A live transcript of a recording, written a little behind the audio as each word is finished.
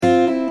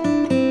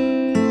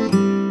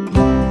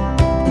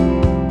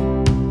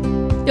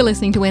You're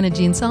listening to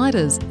Energy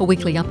Insiders, a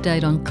weekly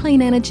update on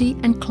clean energy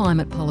and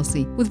climate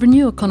policy with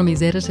Renew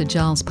Economy's editor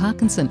Giles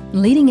Parkinson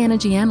and leading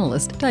energy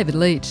analyst David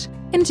Leitch.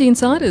 Energy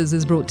Insiders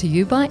is brought to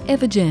you by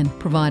Evergen,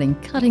 providing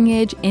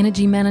cutting-edge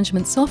energy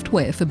management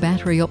software for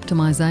battery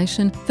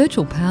optimisation,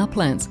 virtual power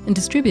plants and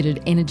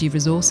distributed energy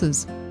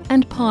resources.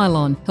 And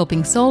Pylon,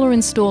 helping solar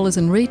installers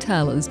and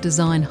retailers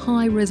design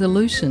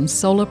high-resolution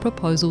solar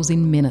proposals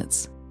in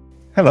minutes.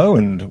 Hello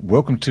and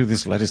welcome to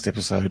this latest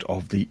episode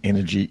of the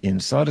Energy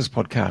Insiders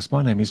podcast.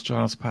 My name is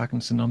Giles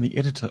Parkinson. I'm the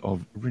editor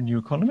of Renew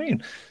Economy,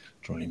 and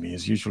joining me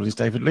as usual is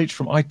David Leitch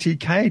from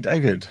ITK.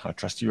 David, I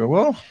trust you are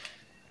well.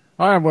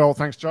 I am well,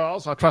 thanks,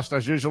 Giles. I trust,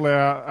 as usual,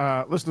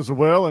 our listeners are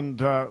well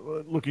and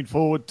looking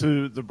forward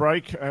to the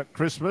break at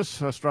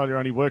Christmas. Australia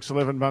only works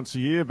 11 months a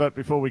year, but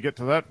before we get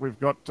to that,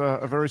 we've got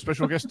a very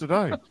special guest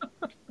today.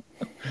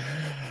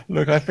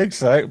 Look, I think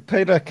so.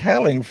 Peter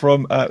Cowling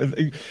from,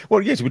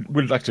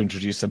 we'd like to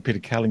introduce Peter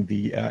Cowling,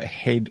 the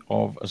head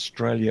of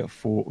Australia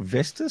for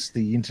Vestas,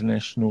 the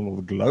international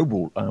or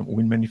global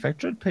wind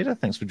manufacturer. Peter,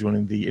 thanks for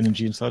joining the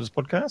Energy Insiders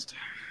podcast.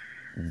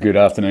 Good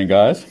afternoon,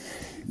 guys.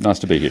 Nice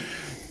to be here.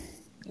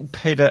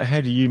 Peter,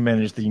 how do you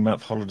manage the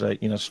month holiday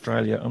in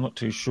Australia? I'm not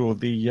too sure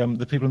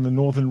the people in the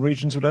northern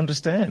regions would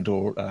understand,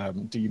 or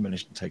do you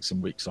manage to take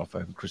some weeks off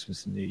over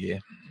Christmas and New Year?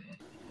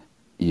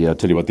 Yeah, I'll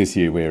tell you what. This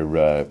year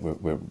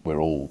we're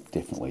all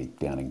definitely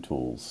downing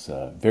tools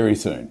very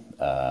soon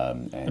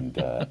and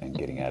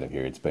getting out of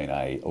here. It's been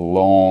a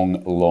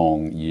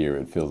long year.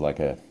 It feels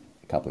like a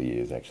couple of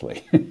years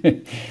actually.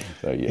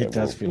 So yeah, it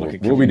does feel like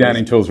we'll be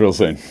downing tools real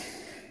soon.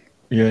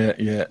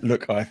 Yeah.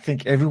 Look, I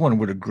think everyone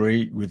would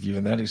agree with you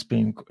in that it's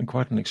been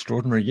quite an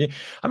extraordinary year.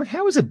 I mean,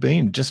 how has it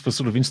been just for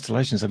sort of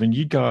installations? I mean,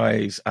 you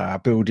guys are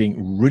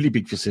building really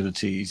big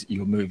facilities.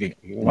 You're moving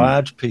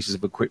large pieces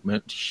of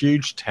equipment,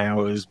 huge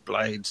towers,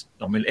 blades.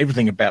 I mean,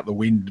 everything about the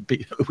wind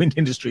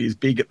industry is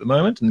big at the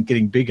moment and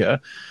getting bigger.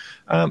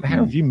 How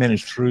have you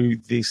managed through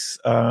this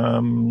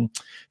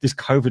this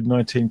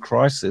COVID-19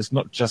 crisis,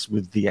 not just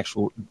with the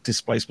actual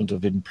displacement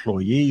of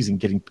employees and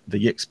getting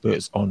the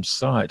experts on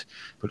site,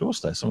 but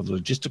also some of the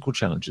logistical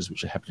challenges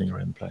which are happening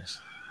around the place?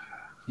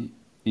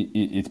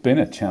 It's been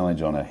a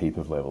challenge on a heap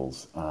of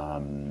levels. I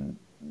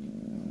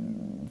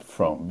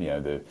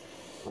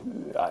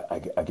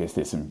guess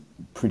there's some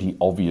pretty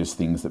obvious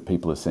things that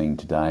people are seeing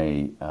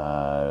today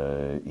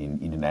in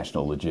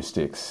international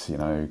logistics. You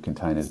know,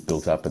 containers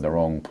built up in the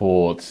wrong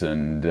ports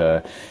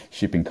and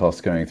shipping costs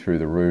going through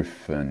the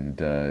roof and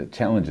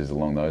challenges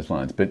along those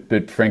lines.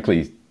 But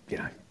frankly, you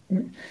know,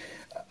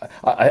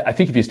 I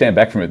think if you stand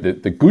back from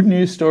it, the good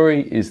news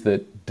story is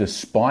that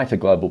despite a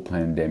global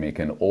pandemic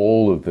and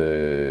all of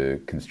the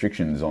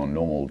constrictions on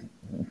normal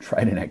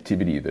trade and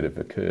activity that have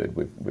occurred,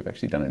 we've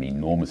actually done an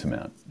enormous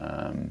amount.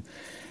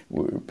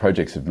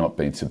 Projects have not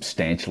been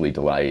substantially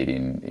delayed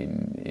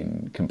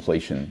in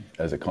completion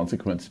as a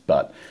consequence,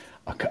 but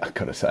I've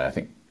got to say, I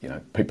think, you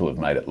know, people have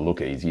made it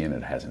look easy and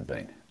it hasn't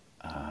been.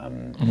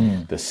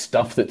 The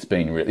stuff that's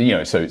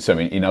been, so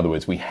in other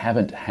words, we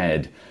haven't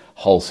had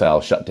wholesale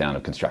shutdown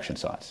of construction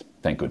sites,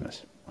 thank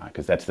goodness, right?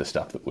 Because that's the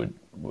stuff that would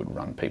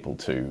run people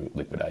to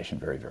liquidation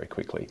very, very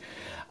quickly.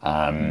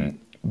 But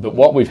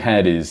what we've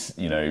had is,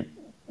 you know,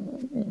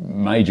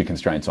 major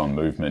constraints on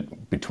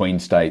movement between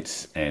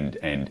states and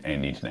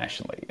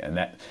internationally, and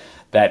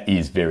that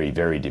is very,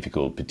 very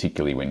difficult,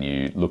 particularly when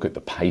you look at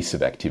the pace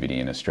of activity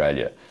in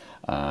Australia.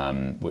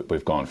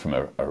 We've gone from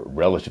a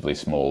relatively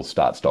small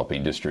start-stop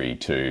industry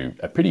to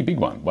a pretty big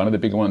one of the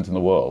bigger ones in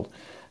the world,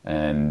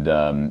 and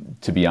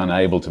to be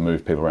unable to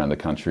move people around the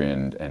country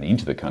and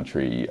into the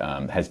country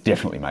has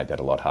definitely made that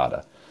a lot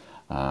harder.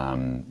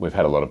 We've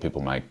had a lot of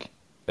people make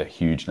a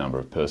huge number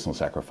of personal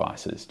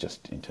sacrifices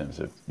just in terms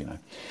of, you know,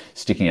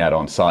 sticking out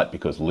on site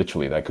because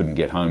literally they couldn't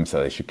get home,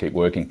 so they should keep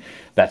working,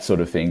 that sort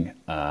of thing.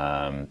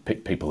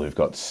 People who've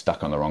got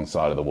stuck on the wrong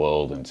side of the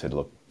world and said,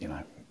 look, you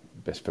know,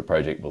 best for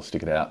project, we'll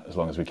stick it out as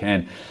long as we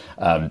can.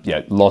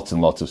 Lots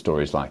and lots of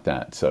stories like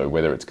that. So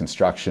whether it's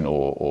construction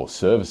or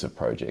service of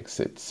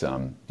projects, it's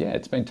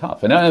been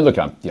tough. And look,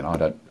 I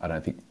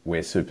don't think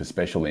we're super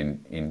special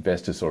in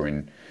Vestas or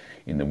in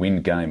the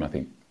wind game. I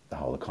think the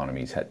whole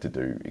economy's had to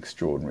do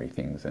extraordinary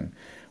things, and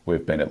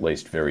we've been at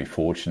least very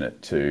fortunate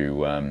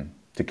to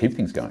keep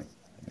things going.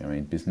 I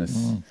mean,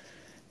 business,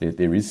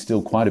 there is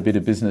still quite a bit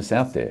of business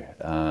out there.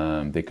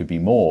 There could be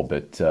more,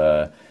 but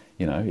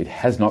you know, it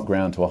has not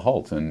ground to a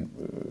halt. And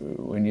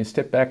when you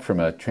step back from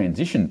a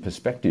transition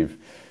perspective,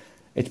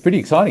 it's pretty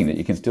exciting that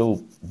you can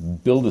still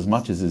build as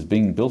much as is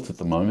being built at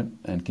the moment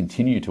and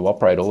continue to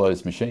operate all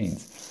those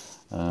machines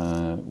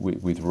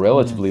with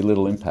relatively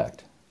little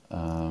impact.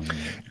 So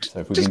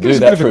if we can do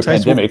that for a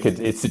pandemic,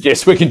 it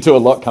suggests we can do a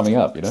lot coming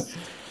up, you know?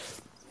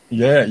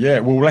 Yeah.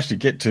 Well, we'll actually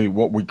get to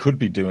what we could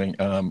be doing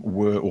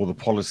were all the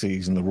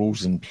policies and the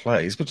rules in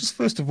place. But just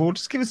first of all,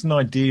 just give us an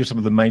idea of some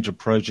of the major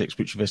projects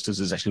which Vestas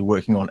is actually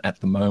working on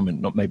at the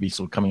moment, not maybe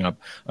sort of coming up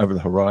over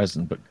the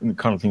horizon, but the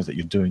kind of things that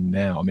you're doing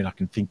now. I mean, I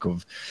can think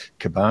of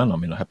Kaban. I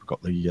mean, I hope I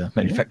got the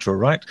manufacturer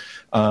right.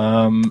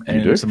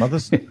 And some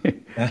others.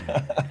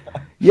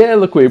 Yeah,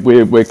 look,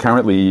 we're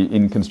currently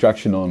in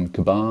construction on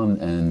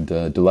Kaban and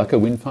Dulacca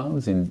wind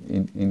farms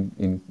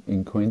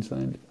in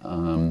Queensland.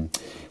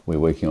 We're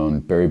working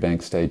on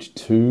Berrybank Stage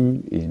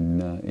 2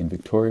 in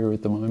Victoria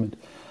at the moment.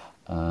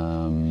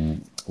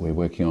 We're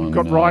working on... You've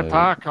got Rye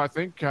Park, I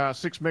think, 6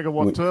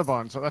 megawatt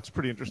turbine, so that's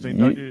pretty interesting,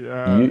 don't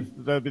you?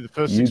 They'll be the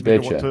first 6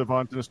 megawatt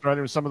turbines in Australia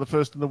and some of the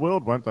first in the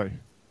world, won't they?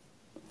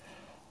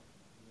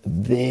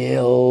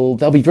 They'll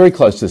be very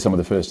close to some of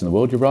the first in the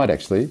world. You're right,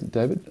 actually,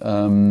 David.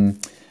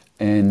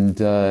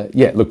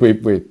 Yeah, look,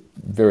 we're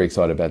very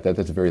excited about that.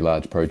 That's a very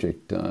large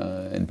project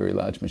and very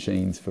large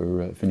machines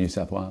for New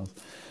South Wales.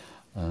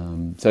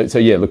 So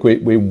yeah, look,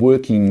 we're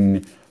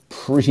working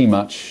pretty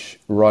much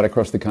right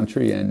across the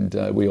country, and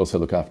we also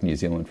look after New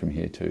Zealand from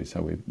here too.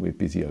 So we're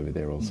busy over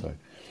there also.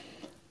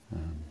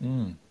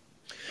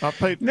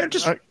 Pete, now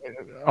just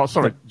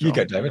sorry, you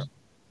go, David.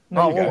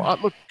 No,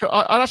 look,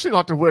 I'd actually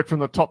like to work from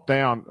the top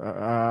down.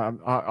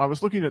 I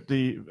was looking at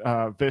the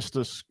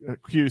Vestas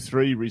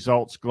Q3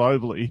 results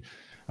globally,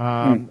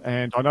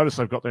 and I noticed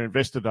they've got their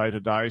Investor Day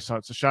today, so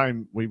it's a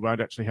shame we won't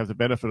actually have the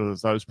benefit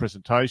of those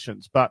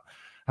presentations. But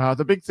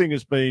the big thing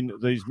has been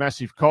these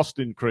massive cost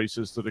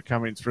increases that are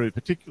coming through,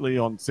 particularly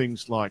on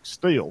things like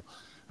steel.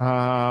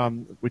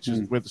 Which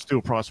is where the steel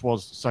price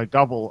was, say,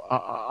 double,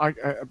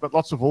 but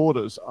lots of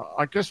orders.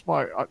 I guess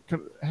how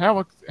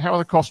are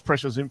the cost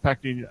pressures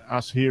impacting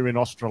us here in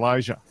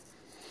Australasia?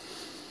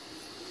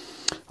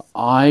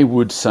 I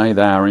would say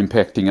they are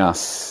impacting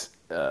us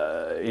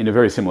in a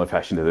very similar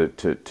fashion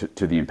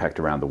to the impact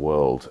around the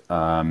world.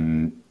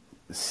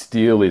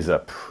 Steel is a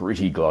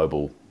pretty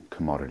global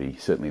commodity,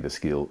 certainly the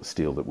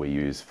steel that we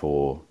use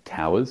for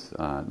towers.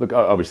 Look,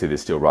 obviously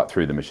there's steel right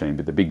through the machine,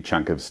 but the big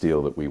chunk of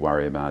steel that we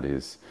worry about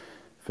is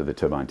for the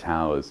turbine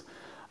towers,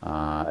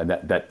 and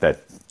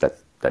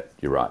that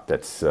you're right.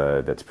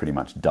 That's pretty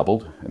much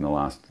doubled in the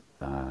last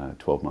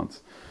 12 months.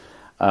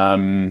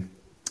 I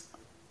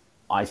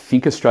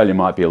think Australia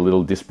might be a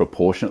little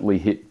disproportionately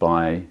hit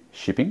by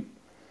shipping.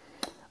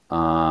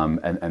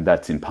 And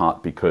that's in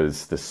part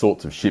because the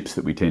sorts of ships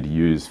that we tend to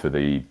use for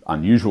the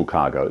unusual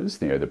cargoes,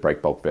 the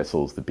break bulk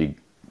vessels, the big,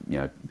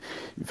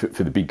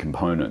 for the big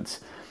components,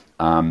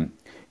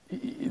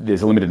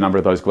 there's a limited number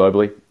of those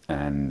globally,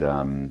 and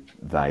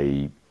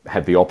they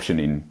have the option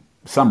in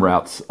some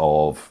routes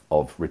of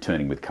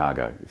returning with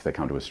cargo. If they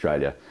come to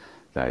Australia,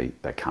 they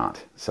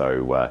can't.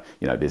 So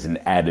there's an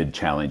added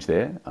challenge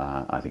there.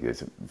 I think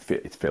it's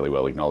fairly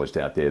well acknowledged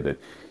out there that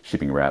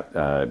shipping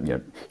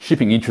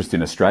interest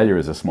in Australia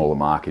as a smaller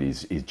market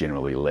is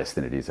generally less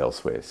than it is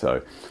elsewhere.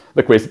 So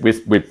look,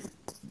 we're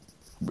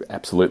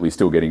absolutely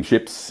still getting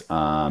ships,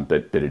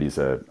 but it is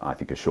I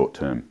think a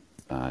short-term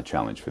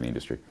challenge for the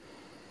industry.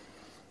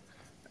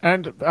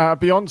 And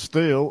beyond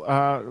steel,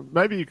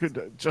 maybe you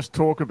could just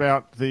talk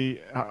about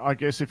I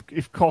guess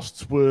if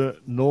costs were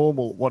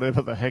normal,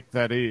 whatever the heck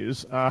that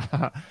is,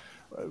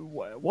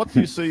 what do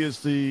you see as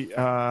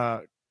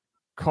the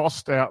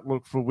cost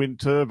outlook for wind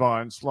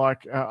turbines?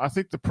 Like, I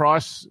think the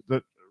price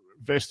that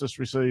Vestas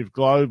received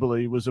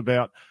globally was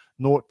about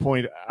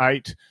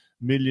 0.8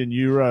 million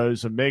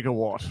euros a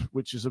megawatt,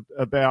 which is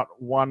about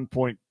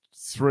 1.3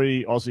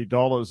 Aussie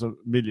dollars a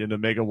million a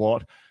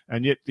megawatt,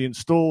 and yet the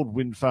installed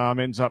wind farm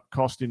ends up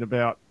costing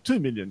about 2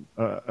 million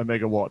a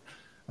megawatt.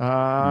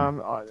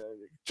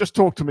 Just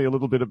talk to me a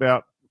little bit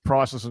about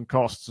prices and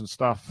costs and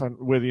stuff, and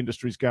where the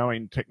industry's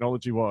going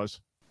technology-wise.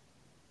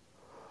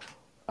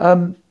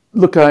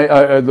 Look,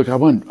 I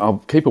won't.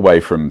 I'll keep away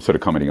from sort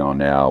of commenting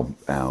on our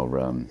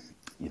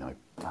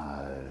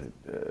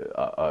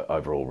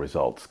overall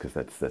results, because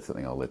that's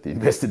something I'll let the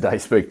Investor Day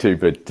speak to.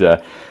 But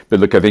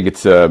look, I think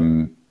it's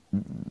the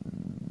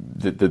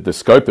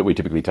scope that we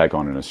typically take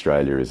on in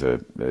Australia is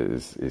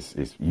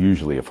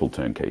usually a full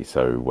turnkey.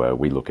 So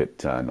we look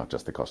at not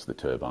just the cost of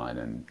the turbine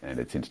and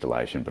its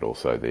installation, but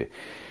also the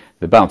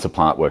balance of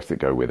plant works that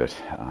go with it.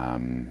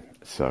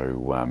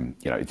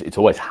 It's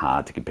always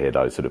hard to compare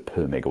those sort of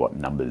per megawatt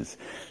numbers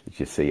that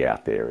you see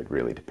out there. It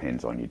really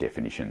depends on your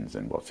definitions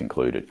and what's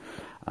included.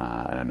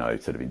 And I know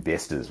sort of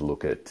investors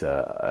look at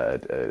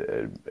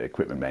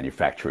equipment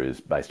manufacturers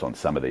based on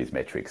some of these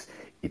metrics.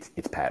 It's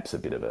perhaps a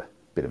bit of a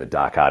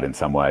dark art in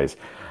some ways.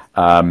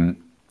 David,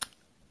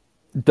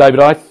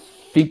 I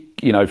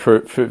think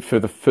for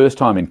the first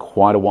time in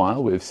quite a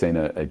while, we've seen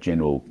a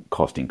general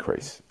cost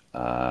increase.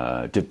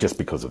 Just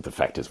because of the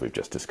factors we've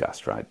just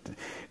discussed, right?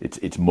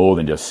 It's more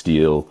than just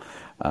steel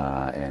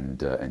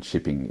and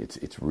shipping.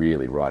 It's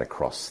really right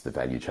across the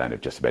value chain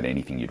of just about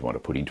anything you'd want to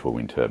put into a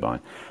wind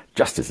turbine,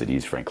 just as it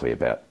is, frankly,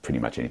 about pretty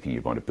much anything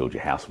you'd want to build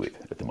your house with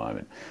at the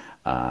moment.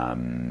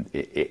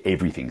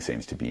 Everything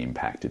seems to be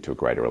impacted to a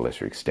greater or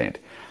lesser extent.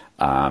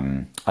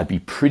 I'd be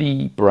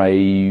pretty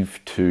brave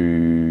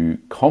to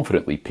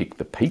confidently pick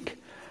the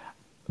peak,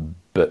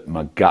 but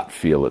my gut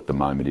feel at the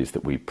moment is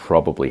that we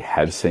probably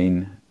have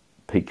seen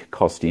peak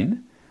cost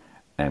in,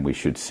 and we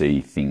should see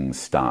things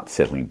start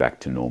settling back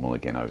to normal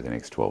again over the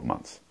next 12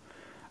 months.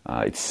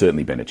 It's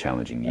certainly been a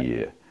challenging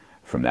year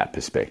from that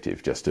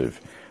perspective, just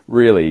of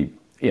really,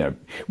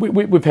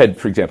 we've had,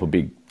 for example,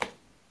 big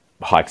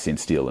hikes in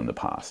steel in the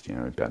past.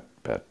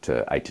 About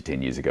 8 to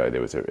 10 years ago,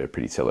 there was a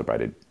pretty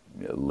celebrated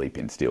leap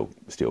in steel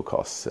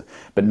costs,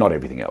 but not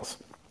everything else.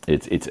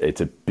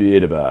 It's a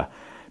bit of a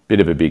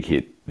big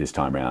hit this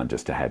time around,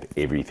 just to have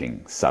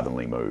everything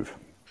suddenly move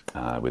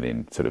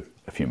within sort of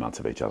a few months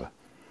of each other.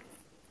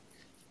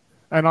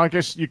 And I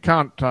guess you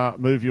can't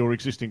move your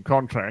existing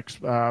contracts,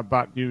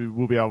 but you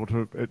will be able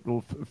to. It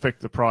will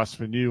affect the price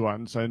for new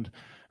ones, and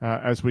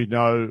as we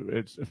know,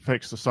 it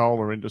affects the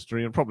solar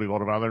industry and probably a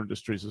lot of other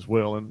industries as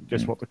well. And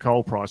guess what? The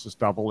coal prices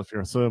double if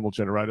you're a thermal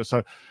generator.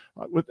 So,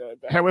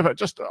 however,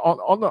 just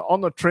on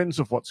the trends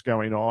of what's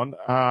going on,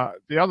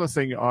 the other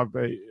thing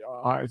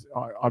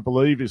I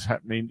believe is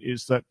happening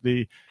is that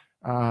the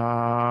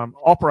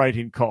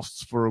operating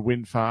costs for a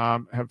wind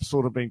farm have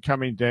sort of been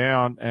coming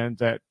down, and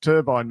that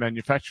turbine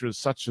manufacturers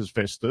such as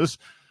Vestas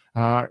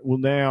will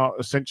now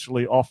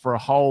essentially offer a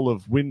whole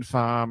of wind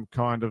farm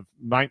kind of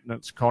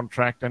maintenance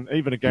contract and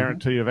even a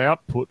guarantee of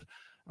output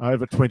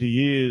over 20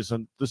 years.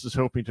 And this is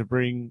helping to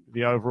bring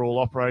the overall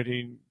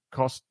operating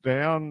cost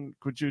down.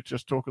 Could you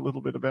just talk a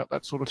little bit about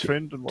that sort of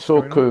trend and what's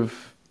going on?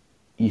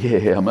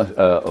 Yeah,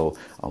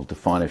 I'll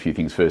define a few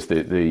things first.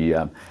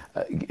 The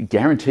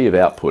guarantee of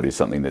output is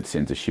something that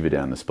sends a shiver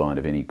down the spine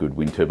of any good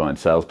wind turbine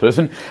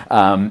salesperson.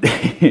 What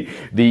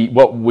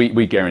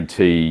we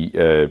guarantee,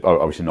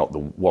 obviously not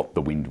what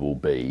the wind will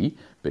be,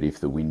 but if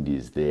the wind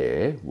is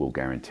there, we'll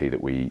guarantee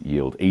that we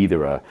yield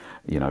either a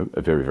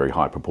very, very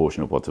high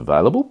proportion of what's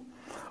available,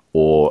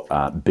 or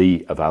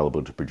be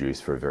available to produce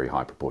for a very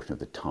high proportion of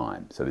the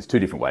time. So there's two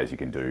different ways you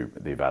can do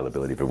the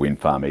availability of a wind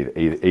farm,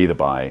 either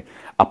by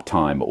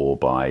uptime or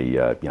by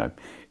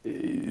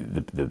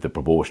the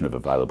proportion of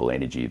available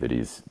energy that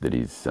is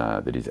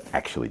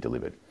actually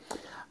delivered.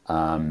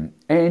 And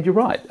you're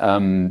right.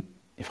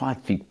 If I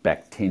think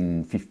back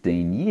 10,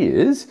 15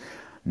 years,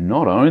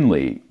 not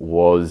only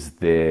was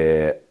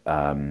there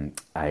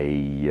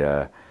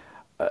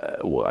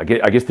I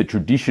guess the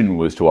tradition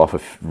was to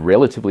offer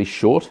relatively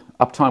short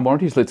uptime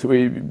warranties.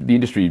 The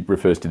industry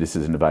refers to this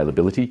as an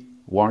availability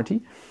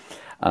warranty.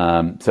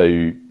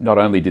 So not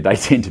only did they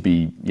tend to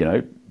be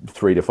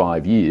 3 to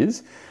 5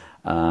 years,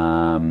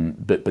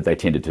 but they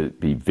tended to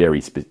be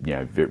very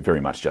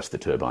much just the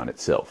turbine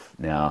itself.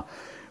 Now,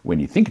 when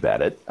you think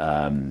about it,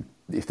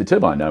 if the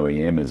turbine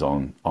OEM is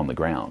on the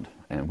ground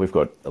and we've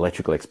got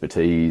electrical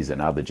expertise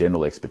and other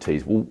general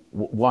expertise, well,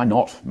 why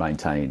not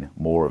maintain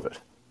more of it?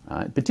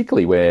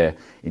 Particularly where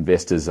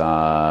investors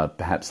are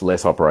perhaps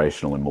less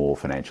operational and more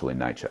financial in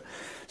nature.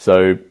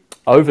 So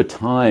over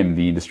time,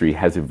 the industry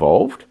has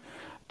evolved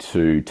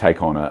to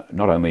take on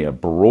not only a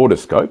broader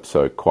scope,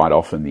 so quite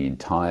often the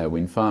entire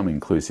wind farm,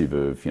 inclusive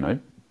of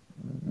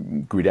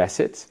grid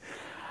assets,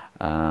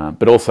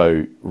 but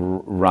also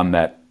run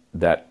that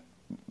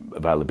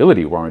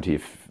availability warranty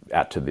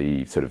out to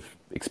the sort of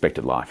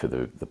expected life of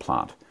the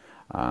plant.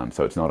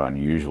 So it's not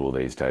unusual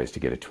these days to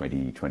get a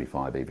 20,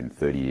 25, even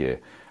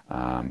 30-year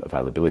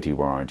availability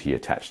warranty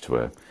attached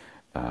to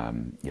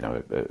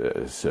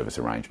a service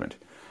arrangement.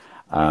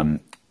 And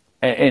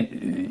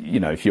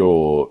if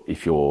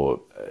you're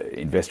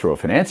investor or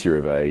financier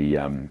of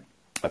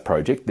a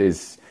project,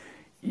 there's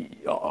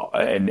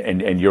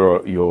and your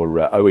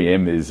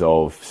OEM is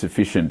of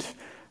sufficient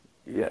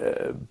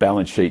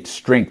balance sheet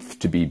strength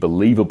to be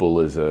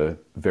believable as a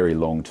very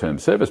long-term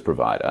service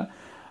provider,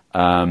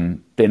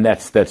 then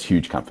that's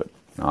huge comfort.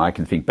 I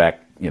can think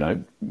back,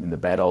 in the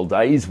bad old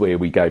days where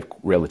we gave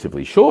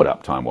relatively short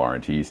uptime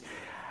warranties,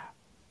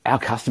 our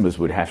customers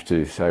would have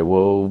to say,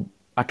 well,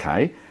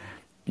 okay,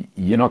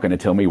 you're not going to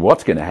tell me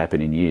what's going to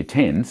happen in year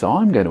 10, so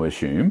I'm going to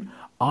assume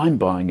I'm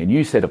buying a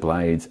new set of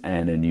blades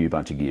and a new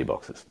bunch of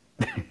gearboxes,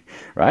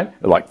 right?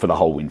 Like for the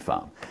whole wind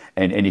farm.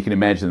 And you can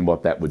imagine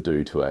what that would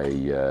do to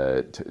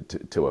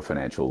a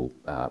financial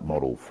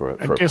model for a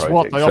project. And guess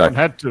what? They often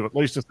had to, at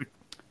least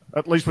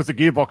with the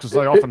gearboxes,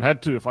 they often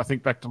had to, if I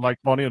think back to Lake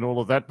Bonnie and all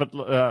of that. But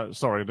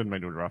sorry, I didn't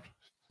mean to interrupt.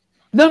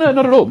 No,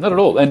 not at all, not at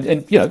all.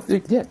 And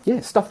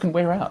stuff can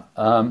wear out.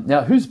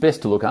 Now, who's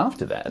best to look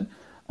after that?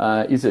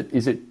 Is it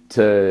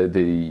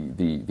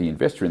the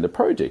investor in the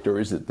project, or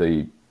is it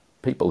the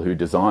people who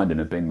designed and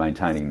have been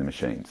maintaining the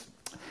machines?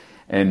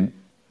 And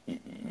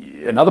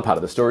another part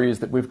of the story is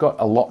that we've got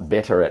a lot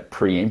better at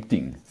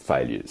preempting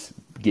failures,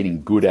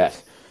 getting good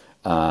at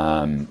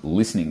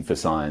listening for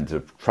signs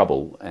of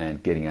trouble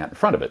and getting out in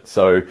front of it.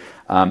 So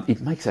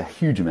it makes a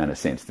huge amount of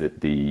sense that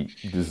the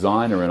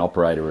designer and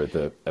operator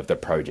of the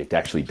project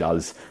actually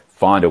does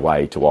find a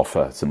way to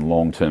offer some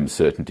long-term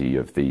certainty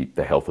of the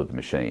health of the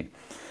machine.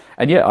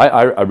 And yeah,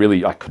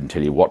 I couldn't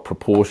tell you what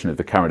proportion of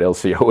the current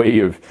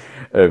LCOE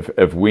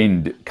of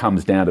wind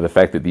comes down to the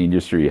fact that the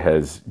industry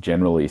has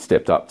generally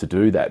stepped up to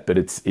do that, but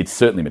it's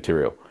certainly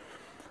material.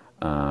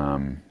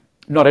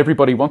 Not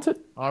everybody wants it.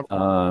 There are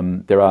I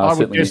would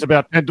certainly guess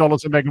about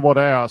 $10 a megawatt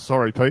hour.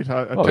 Sorry, Pete.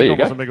 $10 a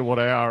megawatt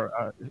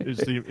hour is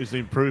the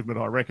improvement,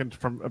 I reckon,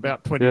 from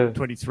about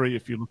 2023,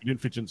 if you look at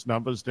Infigent's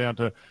numbers, down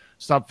to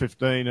sub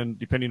 15, and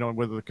depending on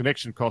whether the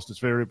connection cost is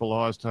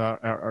variabilised,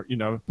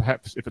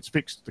 perhaps if it's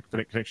fixed, the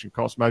connection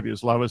cost may be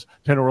as low as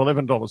 $10 or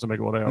 $11 a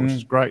megawatt hour, which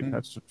is great.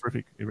 That's a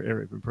terrific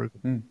area of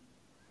improvement.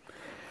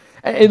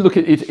 And look,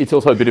 it's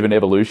also a bit of an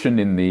evolution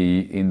in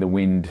the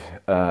wind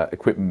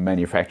equipment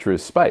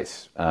manufacturers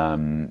space.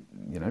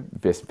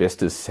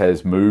 Vestas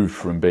has moved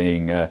from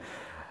being a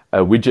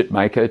widget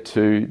maker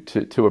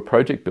to a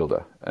project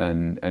builder,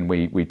 and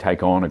we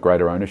take on a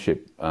greater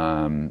ownership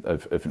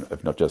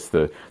of not just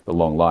the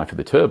long life of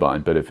the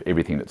turbine, but of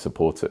everything that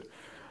supports it.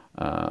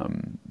 We're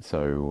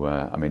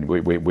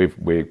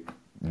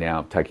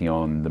now taking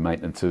on the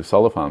maintenance of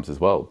solar farms as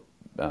well.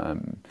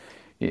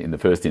 In the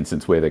first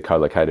instance, where they're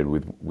co-located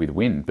with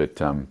wind,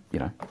 but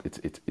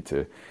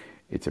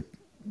it's a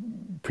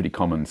pretty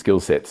common skill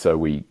set.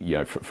 So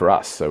for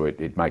us, so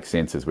it makes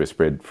sense as we're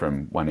spread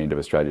from one end of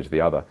Australia to the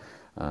other,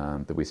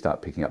 that we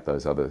start picking up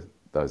those other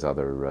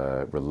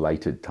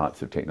related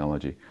types of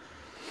technology.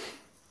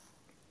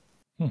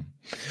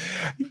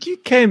 You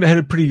had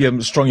a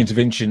pretty strong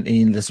intervention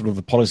in the sort of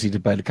the policy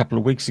debate a couple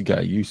of weeks ago.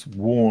 You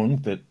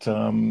warned that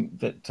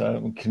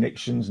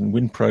connections and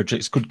wind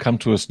projects could come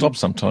to a stop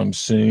sometime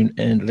soon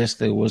unless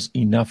there was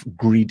enough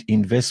grid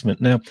investment.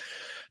 Now,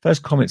 those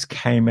comments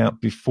came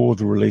out before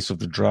the release of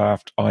the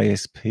draft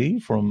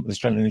ISP from the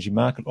Australian Energy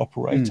Market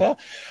Operator.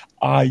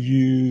 Are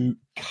you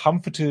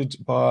comforted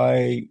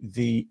by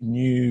the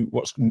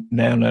what's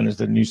now known as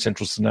the new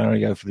central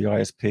scenario for the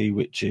ISP,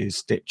 which is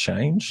step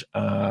change,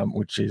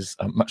 which is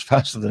much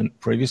faster than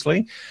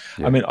previously?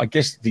 Yeah. I mean, I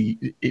guess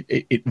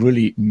it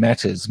really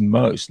matters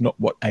most, not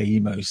what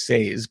AEMO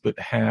says, but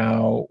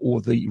how all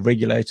the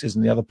regulators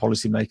and the other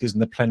policymakers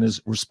and the planners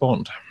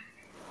respond.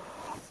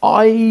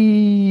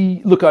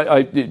 I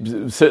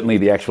certainly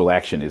the actual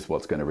action is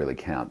what's going to really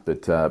count,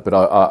 but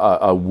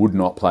I would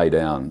not play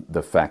down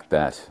the fact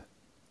that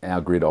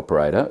our grid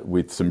operator,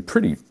 with some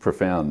pretty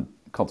profound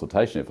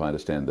consultation, if I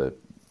understand the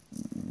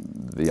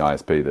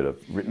ISP that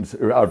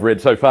I've read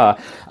so far,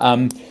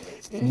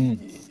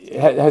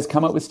 has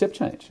come up with step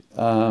change.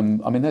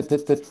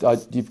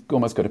 You've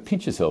almost got to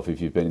pinch yourself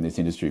if you've been in this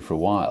industry for a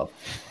while.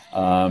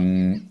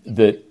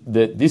 That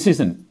this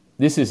isn't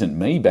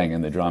me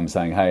banging the drum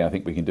saying, hey, I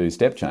think we can do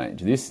step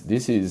change.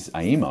 This is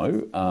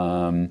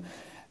AEMO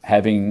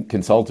having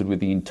consulted with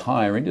the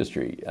entire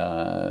industry.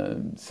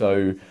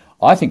 So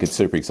I think it's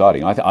super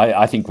exciting.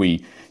 I think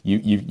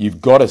you've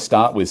got to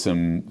start with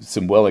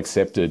some well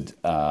accepted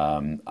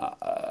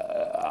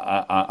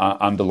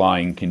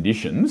underlying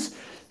condions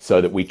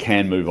so that we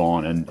can move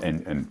on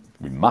and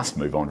we must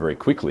move on very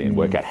quickly and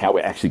work out how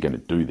we're actually going to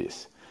do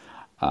this.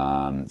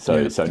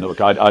 Look,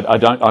 I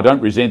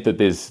don't resent that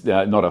there's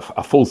not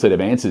a full set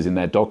of answers in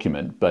that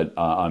document, but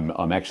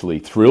I'm actually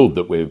thrilled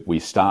that we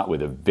start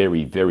with a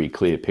very, very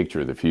clear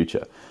picture of the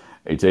future.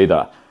 It's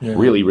either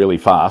really, really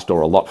fast or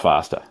a lot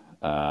faster.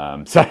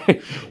 My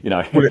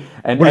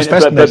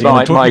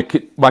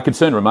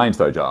concern remains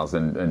though, Giles,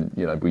 and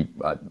I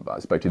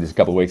spoke to this a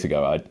couple of weeks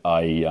ago.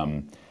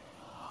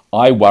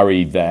 I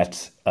worry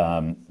that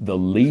the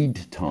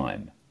lead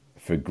time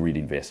for grid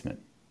investment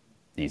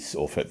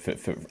for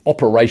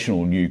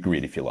operational new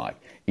grid, if you like,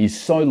 is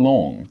so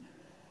long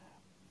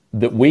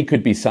that we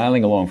could be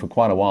sailing along for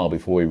quite a while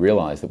before we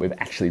realise that we've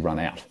actually run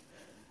out,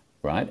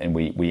 right? And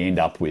we end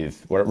up we're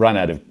run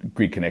out of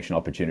grid connection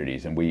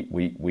opportunities, and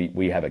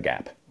we have a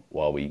gap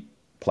while we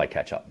play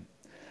catch up.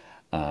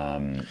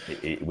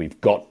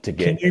 We've got to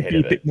get ahead of it. Can you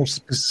be a bit more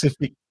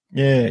specific?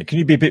 Yeah, can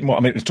you be a bit more?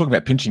 I mean, it's talking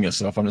about pinching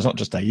yourself. I mean, it's not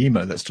just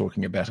AEMO that's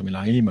talking about. I mean,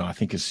 AEMO, I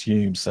think,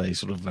 assumes, say,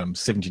 sort of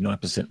 79%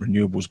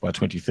 renewables by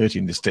 2030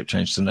 in this step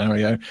change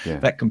scenario. Yeah.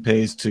 That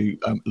compares to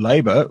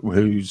Labor,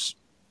 whose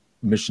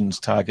emissions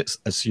targets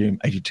assume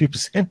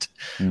 82%,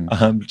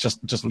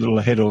 just a little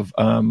ahead of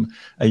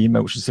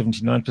AEMO, which is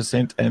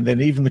 79%. And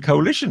then even the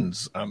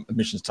coalition's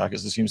emissions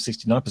targets assume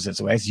 69%.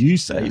 So as you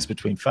say, it's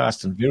between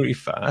fast and very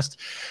fast.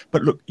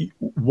 But look,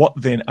 what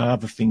then are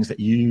the things that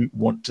you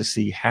want to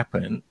see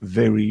happen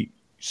very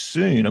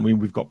soon? I mean,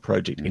 we've got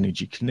Project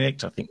Energy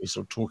Connect. I think we're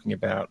sort of talking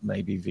about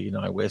maybe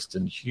VNI West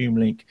and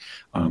HumeLink.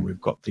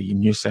 We've got the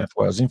New South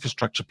Wales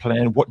infrastructure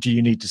plan. What do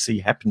you need to see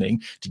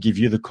happening to give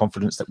you the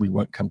confidence that we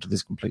won't come to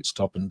this complete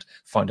stop and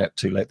find out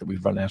too late that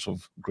we've run out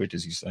of grid,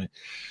 as you say?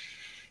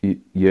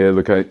 Yeah,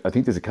 look, I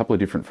think there's a couple of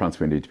different fronts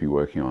we need to be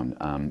working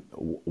on.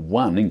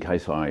 One, in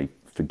case I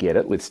forget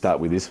it, let's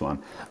start with this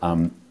one.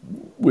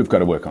 We've got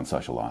to work on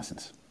social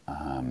licence.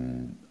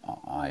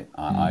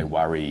 I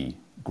worry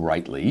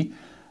greatly.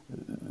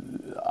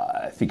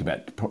 I think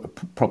about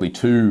probably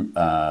two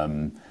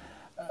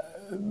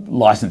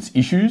license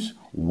issues.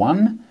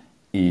 One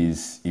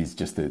is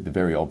just the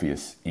very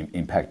obvious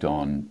impact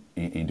on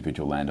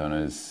individual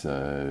landowners,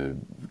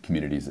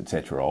 communities,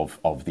 etc.,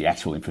 of the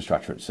actual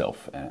infrastructure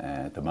itself.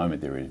 At the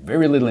moment, there is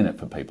very little in it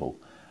for people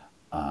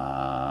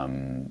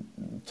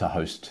to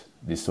host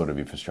this sort of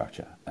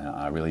infrastructure.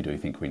 I really do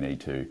think we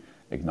need to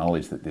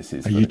acknowledge that this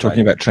is... Are you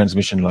talking about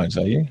transmission lines,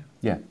 are you?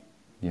 Yeah,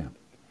 yeah.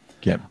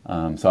 Yeah.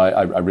 So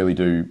I really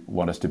do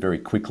want us to very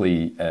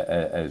quickly,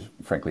 as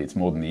frankly, it's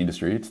more than the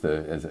industry. It's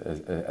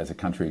as a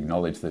country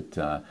acknowledge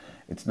that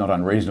it's not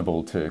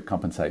unreasonable to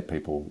compensate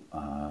people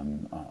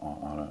on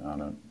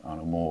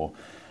a more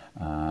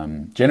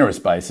generous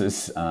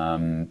basis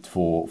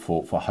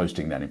for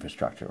hosting that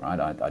infrastructure. Right?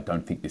 I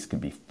don't think this can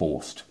be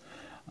forced,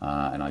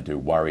 and I do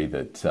worry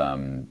that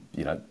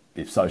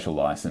if social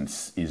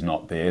license is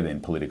not there, then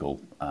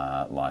political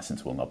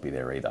license will not be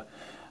there either.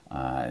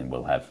 And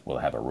we'll have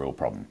a real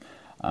problem.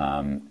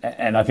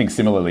 And I think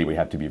similarly, we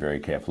have to be very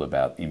careful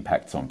about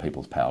impacts on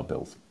people's power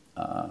bills.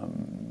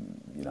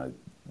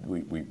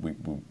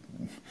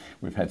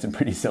 We've had some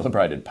pretty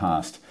celebrated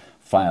past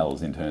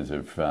fails in terms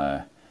of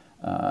the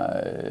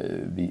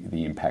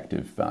impact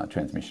of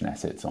transmission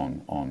assets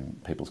on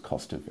people's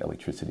cost of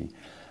electricity,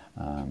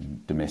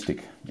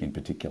 domestic in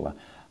particular.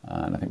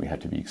 And I think we have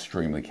to be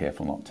extremely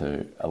careful not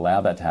to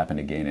allow that to happen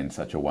again in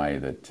such a way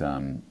that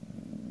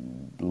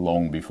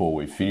long before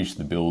we've finished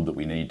the build that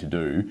we need to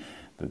do,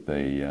 that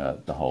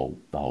the whole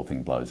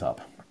thing blows up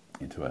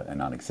into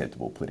an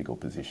unacceptable political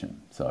position.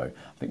 So I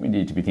think we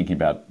need to be thinking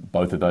about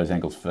both of those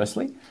angles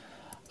firstly.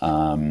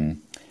 But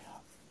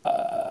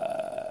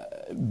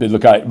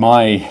look,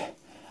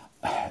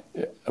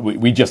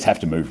 we just have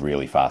to move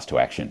really fast to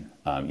action.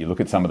 You look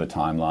at some of the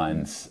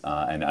timelines,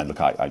 and look,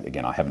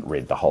 I haven't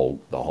read the whole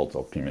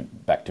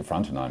document back to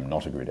front, and I'm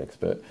not a grid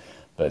expert,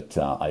 but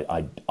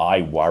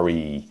I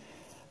worry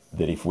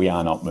that if we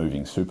are not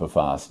moving super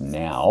fast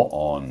now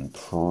on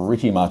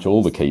pretty much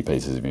all the key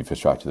pieces of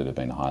infrastructure that have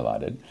been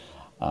highlighted,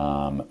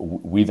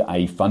 with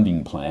a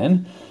funding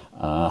plan,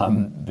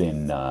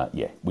 then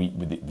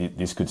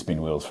this could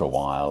spin wheels for a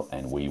while,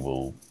 and we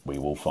will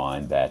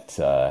find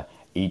that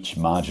each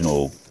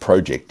marginal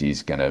project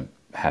is going to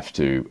have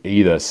to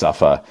either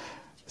suffer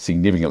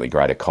significantly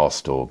greater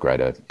cost or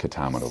greater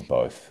curtailment or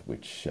both,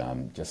 which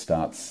just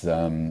starts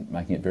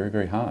making it very,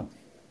 very hard.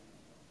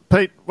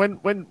 Pete,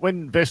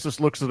 when Vestas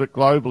looks at it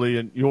globally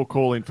and you're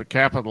calling for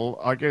capital,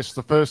 I guess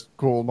the first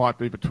call might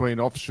be between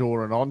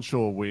offshore and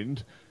onshore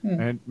wind.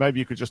 And maybe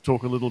you could just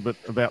talk a little bit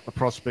about the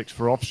prospects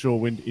for offshore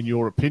wind in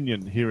your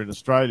opinion here in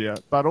Australia.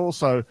 But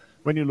also,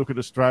 when you look at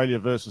Australia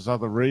versus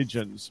other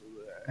regions,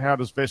 how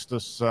does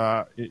Vestas,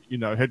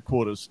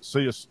 headquarters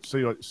see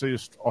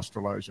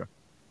Australasia?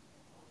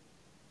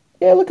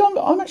 Yeah, look,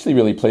 I'm actually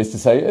really pleased to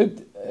say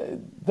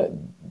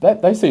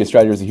that they see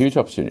Australia as a huge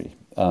opportunity.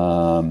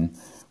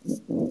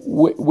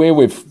 Where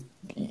we've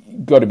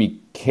got to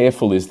be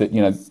careful is that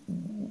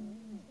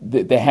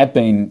there have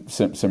been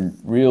some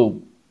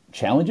real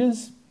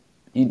challenges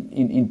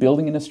in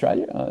building in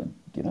Australia.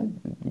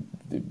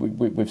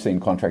 We've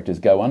seen contractors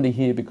go under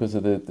here because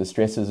of the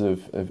stresses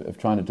of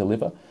trying to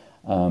deliver.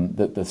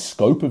 The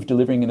scope of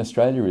delivering in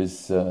Australia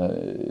is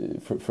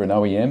for an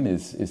OEM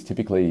is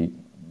typically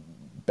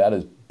about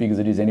as big as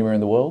it is anywhere in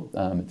the world.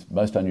 It's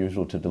most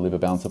unusual to deliver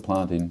balance of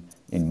plant in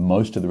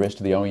most of the rest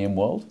of the OEM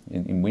world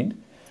in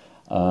wind.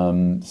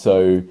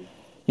 So,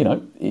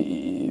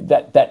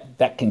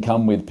 that can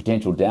come with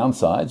potential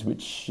downsides,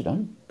 which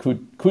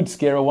could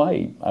scare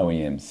away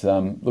OEMs.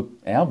 Look,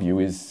 our view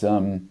is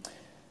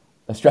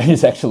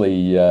Australia's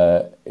actually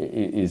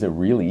is a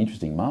really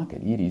interesting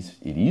market. It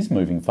is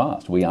moving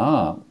fast. We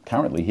are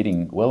currently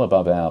hitting well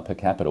above our per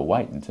capita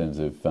weight in terms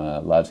of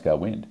large scale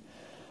wind.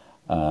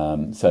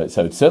 So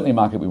it's certainly a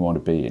market we want to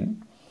be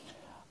in,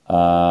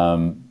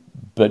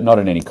 but not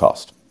at any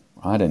cost.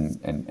 Right,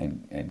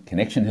 and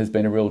connection has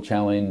been a real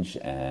challenge,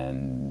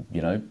 and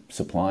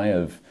supply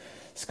of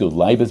skilled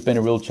labour has been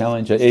a real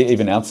challenge.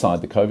 Even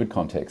outside the COVID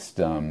context,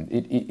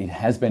 it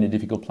has been a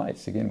difficult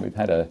place. Again, we've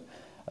had a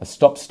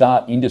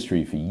stop-start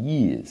industry for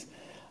years,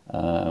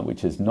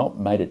 which has not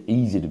made it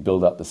easy to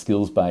build up the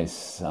skills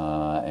base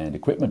and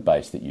equipment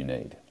base that you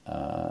need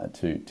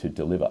to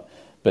deliver.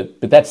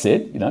 But that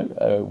said,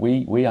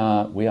 we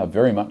are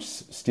very much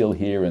still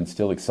here and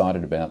still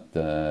excited about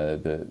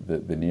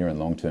the near and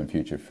long term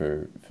future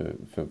for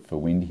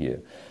wind here.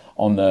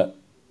 On the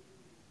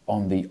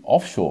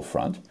offshore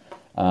front,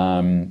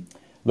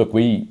 look,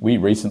 we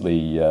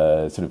recently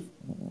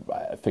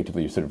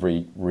effectively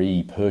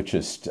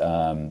repurchased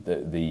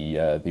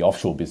the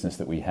offshore business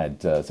that we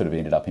had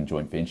ended up in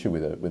joint venture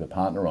with a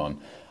partner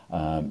on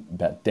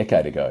about a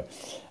decade ago,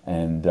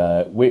 and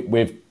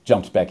we've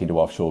jumped back into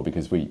offshore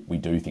because we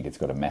do think it's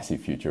got a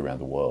massive future around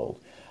the world.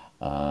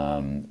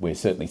 We're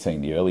certainly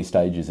seeing the early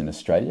stages in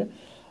Australia,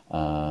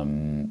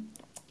 and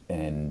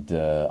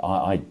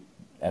I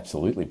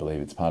absolutely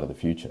believe it's part of the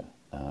future.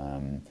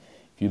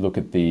 If you look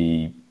at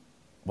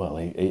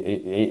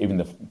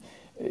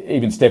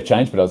even step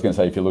change, but I was going to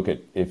say if you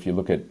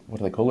look at what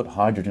do they call it,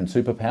 hydrogen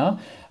superpower,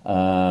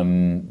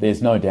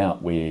 there's no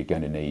doubt we're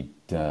going to need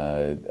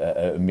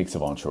a mix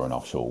of onshore and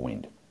offshore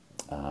wind.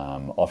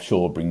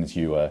 Offshore brings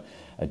you a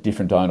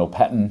different diurnal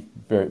pattern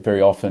very,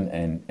 very often,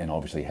 and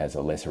obviously has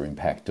a lesser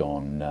impact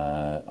on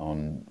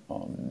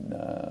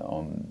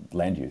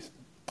land use.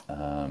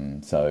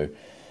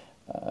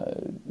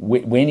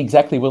 When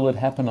exactly will it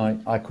happen?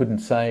 I couldn't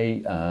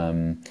say.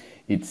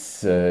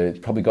 It's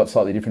probably got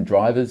slightly different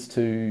drivers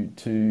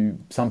to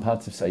some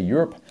parts of, say,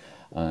 Europe.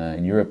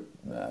 In Europe,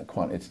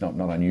 it's not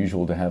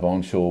unusual to have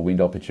onshore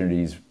wind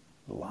opportunities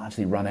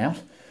largely run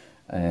out,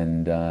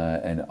 and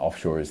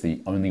offshore is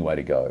the only way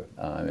to go.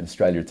 In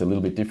Australia, it's a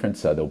little bit different,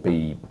 so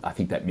I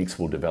think that mix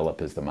will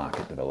develop as the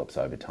market develops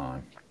over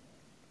time.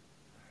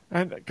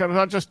 And can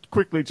I just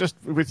quickly, just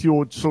with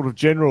your sort of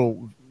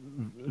general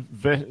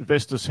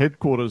Vestas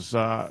headquarters,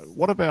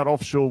 what about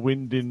offshore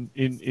wind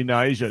in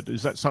Asia?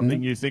 Is that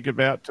something you think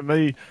about? To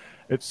me,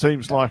 it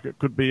seems like it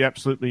could be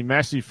absolutely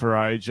massive for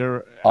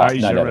Asia,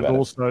 and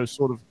also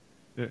sort of.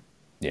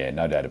 Yeah,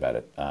 no doubt about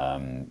it.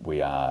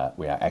 We are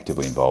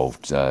actively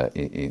involved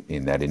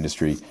in that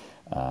industry.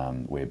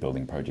 We're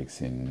building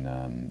projects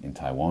in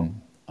Taiwan.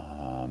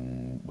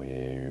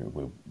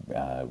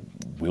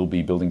 We'll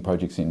be building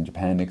projects in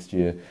Japan next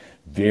year.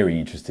 Very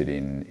interested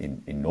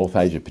in North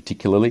Asia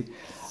particularly.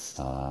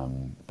 I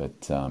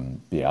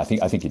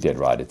think you're dead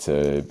right.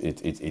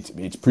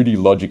 It's pretty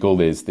logical.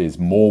 There's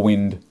more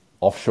wind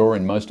offshore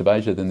in most of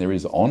Asia than there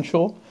is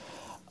onshore,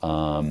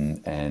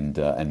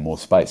 and more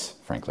space,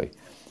 frankly.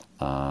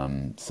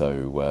 Most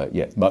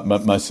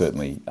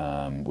certainly,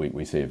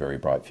 we see a very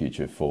bright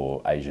future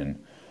for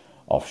Asian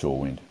offshore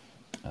wind.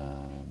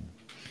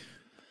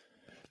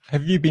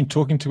 Have you been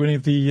talking to any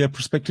of the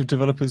prospective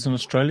developers in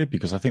Australia?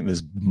 Because I think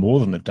there's more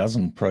than a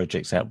dozen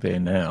projects out there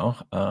now.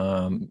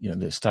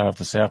 The Star of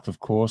the South, of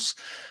course,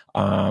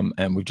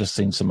 and we've just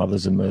seen some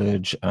others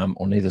emerge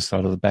on either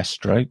side of the Bass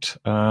Strait.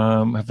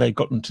 Have they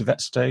gotten to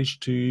that stage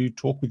to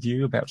talk with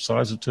you about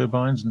size of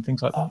turbines and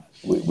things like that?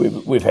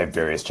 We've had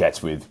various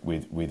chats with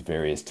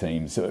various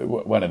teams.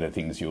 One of the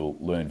things you'll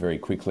learn very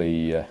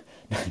quickly.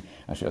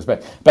 Actually, I was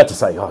about to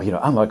say,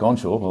 unlike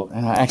onshore, well,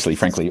 actually,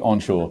 frankly,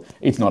 onshore,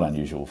 it's not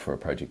unusual for a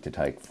project to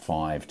take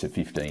 5 to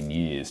 15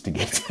 years to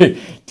get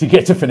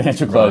to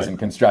financial close and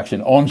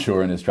construction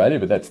onshore in Australia.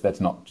 But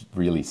that's not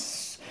really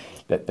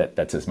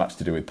that's as much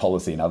to do with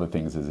policy and other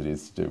things as it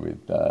is to do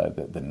with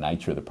the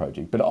nature of the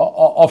project. But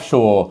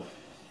offshore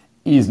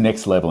is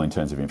next level in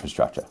terms of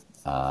infrastructure.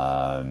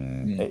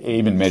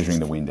 Even measuring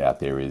the wind out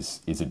there is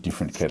a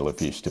different kettle of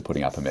fish to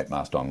putting up a met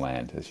mast on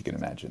land, as you can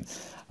imagine.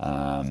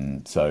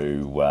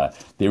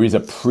 There is a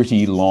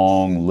pretty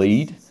long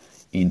lead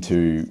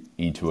into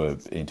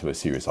a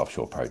serious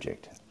offshore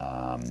project,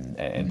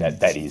 and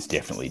that is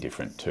definitely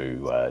different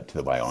to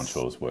the way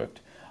onshore's worked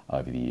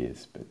over the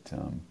years. But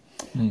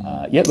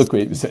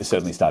we're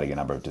certainly starting a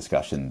number of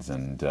discussions,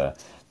 and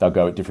they'll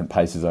go at different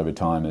paces over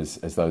time as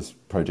those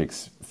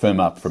projects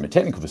firm up from a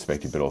technical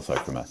perspective, but also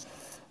from a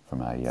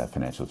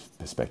financial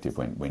perspective.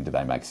 When do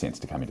they make sense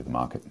to come into the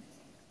market?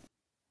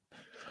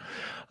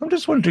 I'm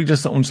just wondering,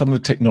 just on some of the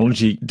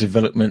technology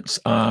developments,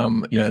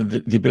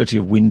 the ability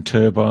of wind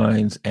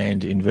turbines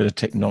and inverter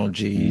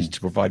technologies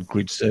to provide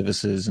grid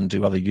services and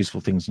do other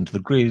useful things into the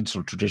grid,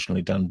 sort of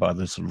traditionally done by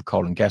the sort of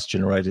coal and gas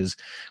generators.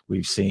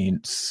 We've seen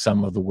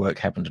some of the work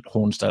happened at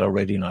Hornsdale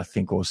already, and I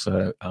think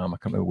also, I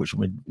can't remember which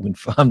wind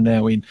farm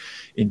now in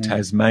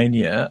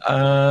Tasmania.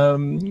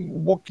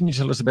 What can you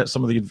tell us about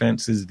some of the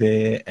advances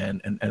there and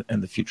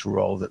the future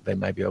role that they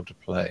may be able to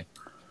play?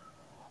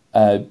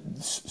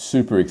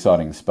 Super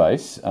exciting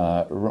space.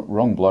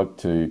 Wrong bloke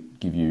to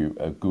give you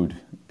a good,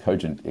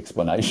 cogent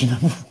explanation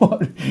of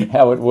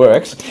how it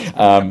works.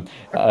 Look,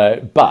 I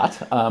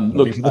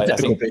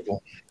think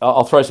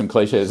I'll throw some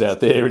cliches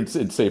out there and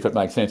see if it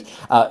makes sense.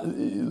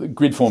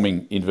 Grid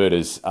forming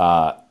inverters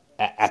are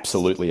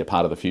absolutely a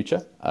part of the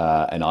future,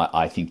 and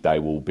I think they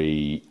will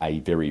be a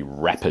very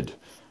rapid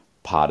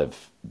part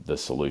of the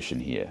solution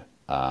here.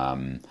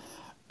 Wind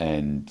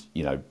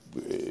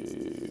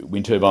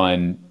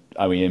turbine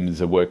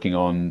OEMs are working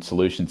on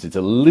solutions. It's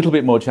a little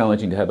bit more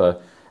challenging to have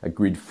a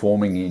grid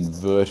forming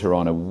inverter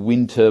on a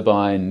wind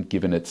turbine,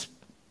 given it's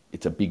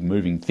a big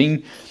moving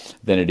thing,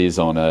 than it is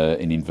on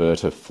an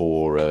inverter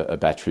for a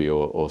battery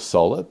or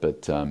solar.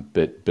 But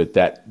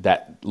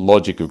that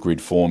logic of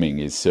grid forming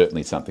is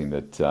certainly something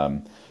that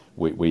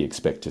we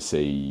expect to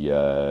see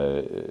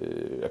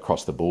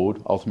across the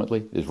board.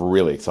 Ultimately, there's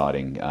really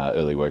exciting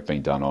early work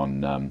being done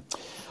on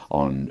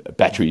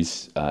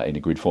batteries in a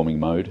grid forming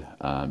mode,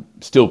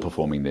 still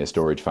performing their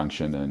storage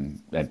function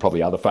and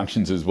probably other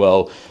functions as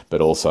well,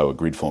 but also a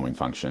grid forming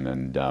function.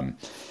 And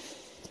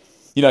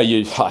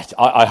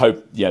I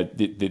hope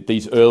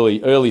these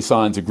early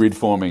signs of grid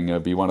forming will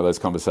be one of those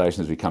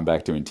conversations we come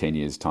back to in 10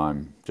 years'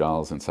 time,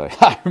 Giles, and say,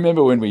 I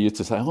remember when we used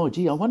to say, oh,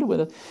 gee, I wonder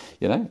whether,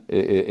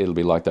 it'll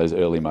be like those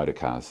early motor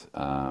cars.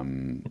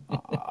 And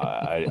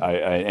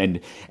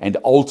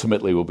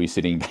ultimately we'll be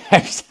sitting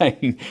back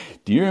saying,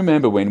 do you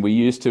remember when we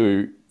used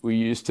to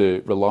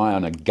rely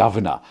on a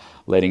governor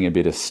letting a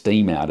bit of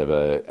steam out of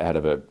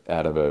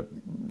a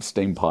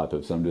steam pipe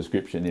of some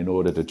description in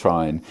order to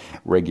try and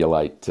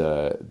regulate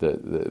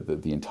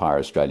the entire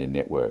Australian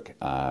network.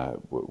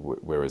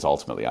 Whereas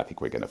ultimately, I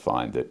think we're going to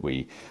find that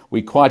we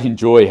quite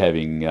enjoy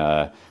having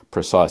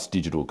precise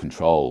digital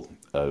control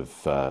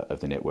of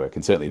the network,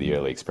 and certainly the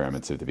early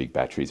experiments of the big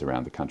batteries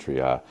around the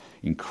country are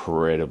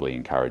incredibly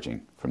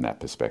encouraging from that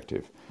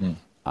perspective.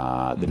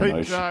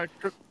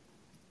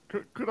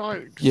 Could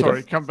I, Yeah.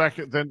 sorry, come back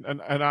then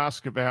and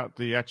ask about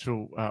the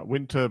actual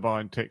wind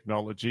turbine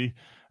technology?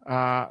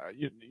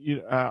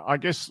 I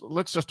guess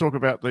let's just talk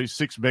about these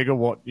 6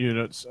 megawatt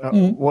units.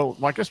 Well,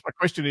 I guess my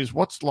question is,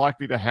 what's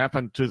likely to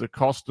happen to the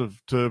cost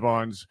of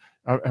turbines?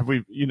 Have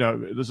we,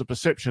 there's a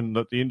perception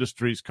that the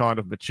industry's kind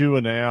of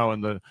mature now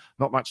and there's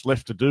not much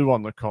left to do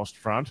on the cost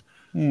front.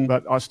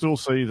 But I still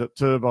see that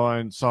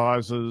turbine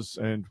sizes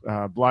and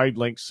blade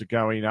lengths are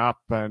going up,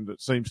 and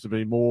it seems to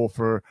be more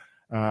for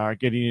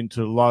getting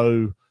into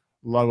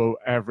lower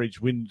average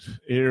wind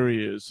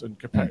areas. And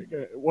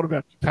what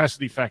about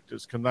capacity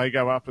factors? Can they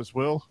go up as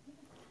well?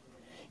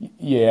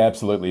 Yeah,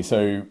 absolutely.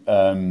 So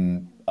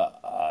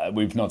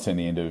we've not seen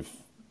the end of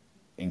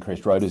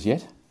increased rotors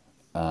yet.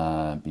 Be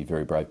a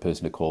very brave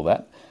person to call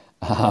that.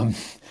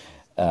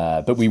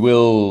 But we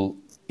will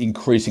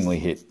increasingly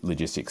hit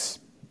logistics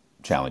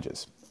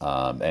challenges.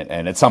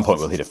 And at some point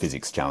we'll hit a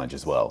physics challenge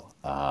as well.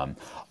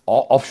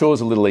 Offshore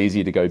is a little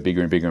easier to go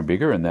bigger and bigger and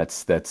bigger, and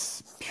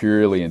that's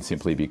purely and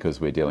simply because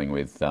we're dealing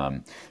with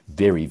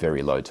very,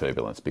 very low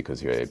turbulence,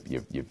 because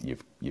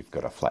you've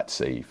got a flat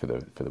sea for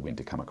the wind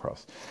to come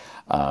across.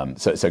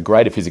 So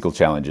greater physical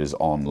challenges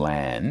on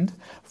land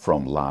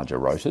from larger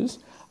rotors,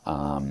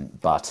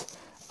 but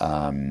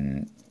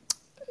I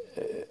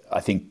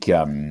think.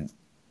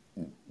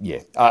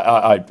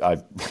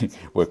 I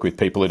work with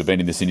people that have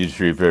been in this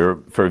industry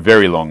for a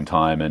very long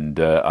time, and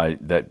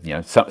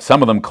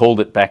some of them called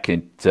it back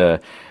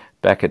at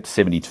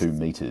 72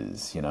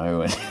 meters,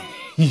 and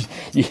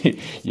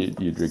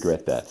you'd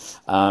regret that.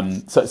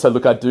 So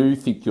look, I do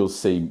think you'll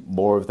see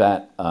more of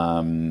that,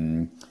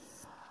 and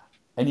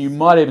you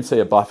might even see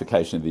a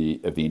bifurcation of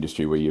the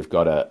industry where you've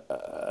got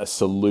a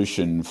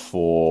solution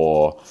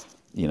for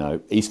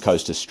East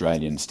Coast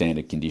Australian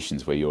standard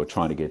conditions, where you're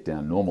trying to get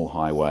down normal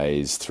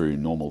highways through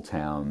normal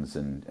towns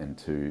and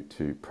to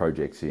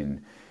projects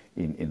in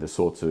the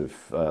sorts of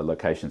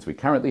locations we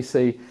currently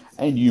see.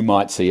 And you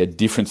might see a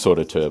different sort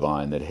of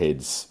turbine that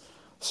heads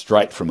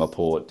straight from a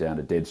port down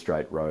a dead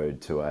straight road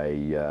to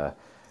a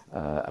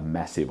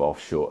massive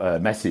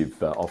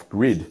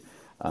off-grid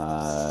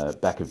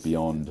back of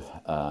beyond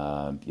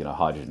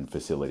hydrogen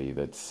facility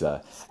that's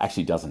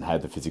actually doesn't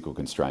have the physical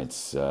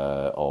constraints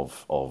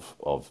of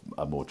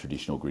a more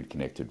traditional grid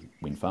connected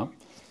wind farm.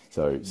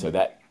 So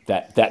that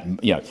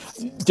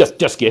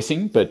just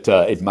guessing, but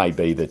it may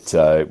be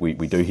that we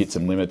do hit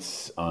some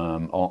limits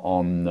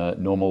on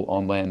normal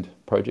on land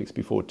projects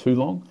before too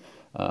long.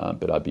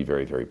 But I'd be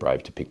very, very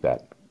brave to pick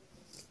that.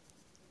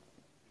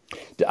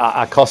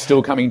 Are costs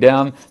still coming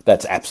down?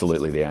 That's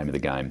absolutely the aim of the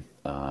game.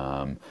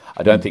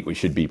 I don't think we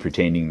should be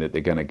pretending that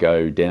they're going to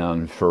go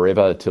down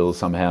forever till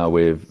somehow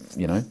we're,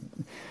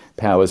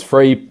 power's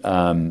free,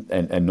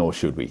 and nor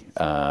should we.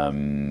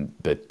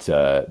 But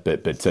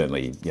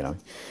certainly,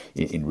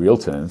 in real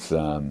terms,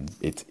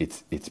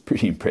 it's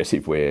pretty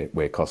impressive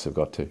where costs have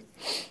got to.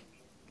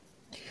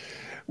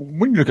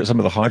 When you look at some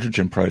of the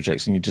hydrogen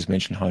projects, and you just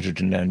mentioned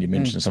hydrogen now, and you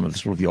mentioned some of the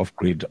sort of the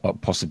off-grid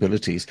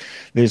possibilities,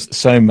 there's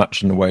so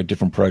much in the way of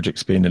different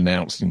projects being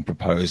announced and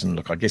proposed. And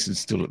look, I guess it's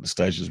still at the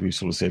stage, as we've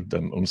sort of said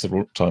on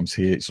several times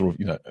here, sort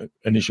of,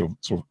 initial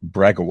sort of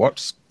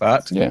braggawatts,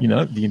 but,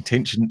 the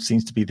intention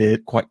seems to be there,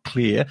 quite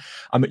clear.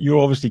 I mean,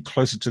 you're obviously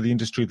closer to the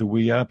industry than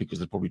we are, because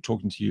they're probably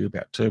talking to you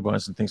about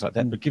turbines and things like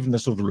that. But given the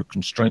sort of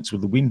constraints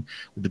with the wind,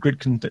 with the grid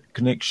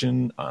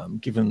connection,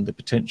 given the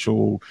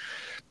potential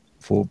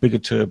for bigger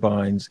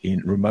turbines in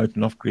remote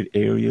and off-grid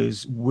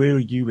areas, where are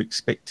you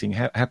expecting,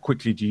 how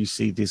quickly do you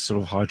see this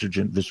sort of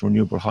hydrogen, this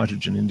renewable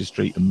hydrogen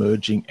industry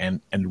emerging, and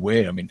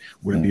where? I mean,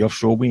 will it be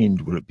offshore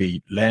wind? Will it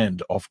be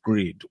land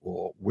off-grid?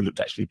 Or will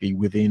it actually be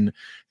within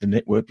the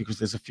network? Because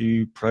there's a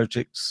few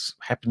projects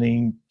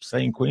happening,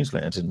 say, in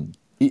Queensland and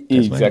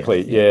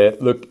Exactly, yeah.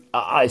 Look,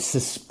 I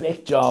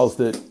suspect, Giles,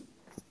 that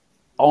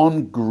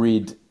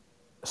on-grid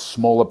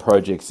smaller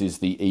projects is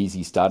the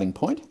easy starting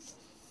point.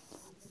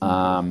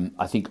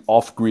 I think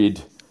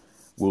off-grid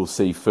will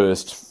see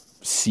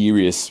first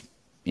serious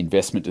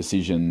investment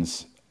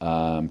decisions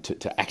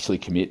to actually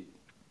commit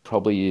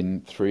probably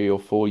in 3 or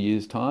 4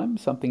 years' time,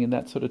 something in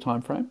that sort of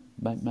time frame.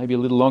 Maybe a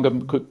little longer,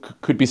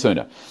 could be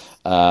sooner.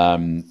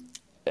 There's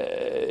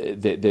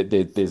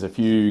a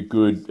few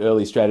good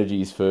early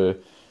strategies for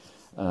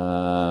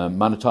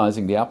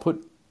monetizing the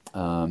output.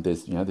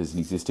 There's an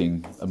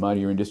existing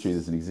ammonia industry,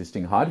 there's an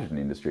existing hydrogen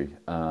industry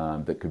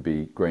that could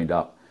be greened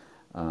up.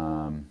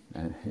 And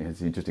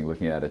it's interesting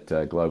looking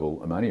at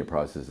global ammonia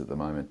prices at the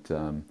moment.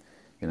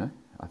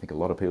 I think a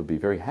lot of people would be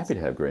very happy to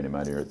have green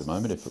ammonia at the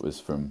moment if it was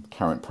from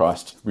current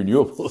priced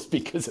renewables,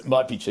 because it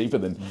might be cheaper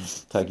than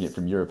taking it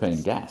from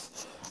European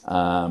gas.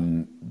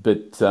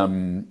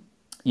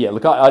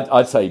 Look,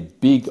 I'd say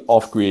big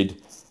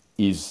off-grid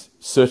is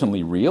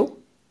certainly real.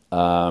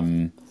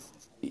 I've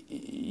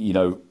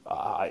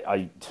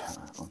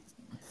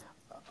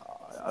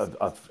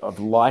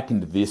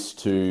likened this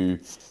to,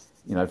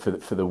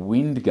 for the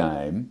wind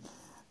game.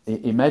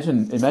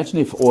 Imagine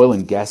if oil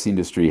and gas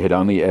industry had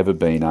only ever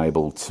been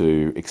able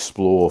to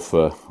explore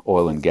for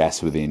oil and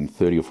gas within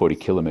 30 or 40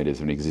 kilometres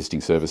of an existing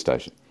service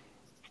station.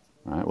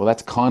 Right? Well,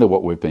 that's kind of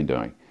what we've been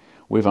doing.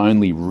 we've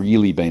only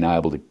really been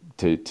able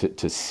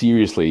to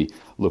seriously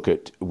look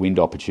at wind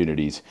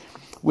opportunities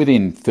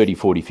within 30,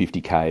 40,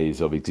 50 Ks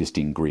of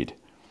existing grid.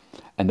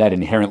 And that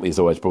inherently has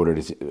always brought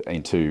it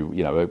into,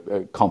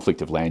 a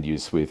conflict of land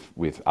use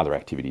with other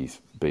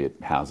activities, be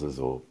it houses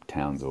or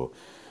towns or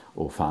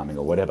farming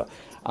or whatever.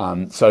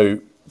 So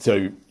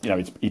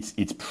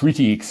it's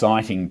pretty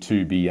exciting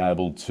to be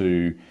able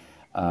to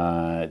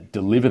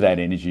deliver that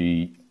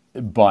energy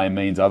by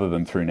means other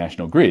than through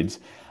national grids,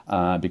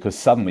 because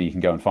suddenly you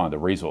can go and find the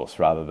resource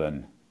rather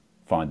than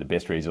find the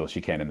best resource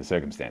you can in the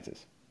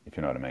circumstances, if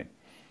you know what I mean.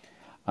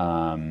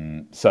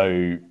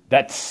 So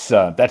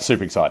that's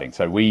super exciting.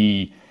 So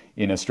we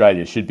in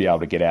Australia should be able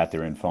to get out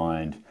there and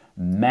find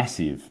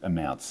massive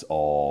amounts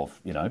of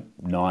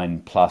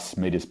 9+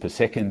 meters per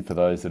second for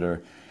those that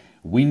are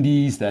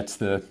windies. That's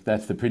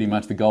the pretty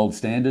much the gold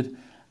standard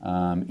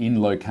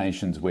in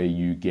locations where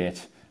you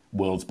get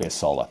world's best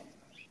solar.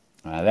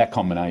 That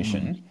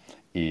combination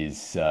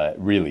is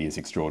really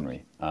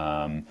extraordinary.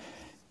 Now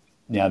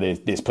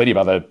there's plenty of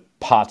other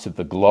parts of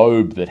the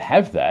globe that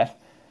have that.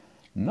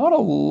 Not a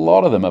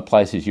lot of them are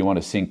places you want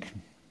to sink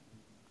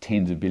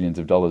tens of billions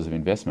of dollars of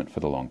investment for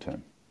the long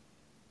term,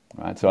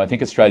 right? So I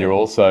think Australia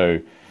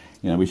also,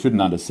 we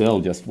shouldn't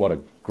undersell just what a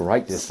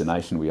great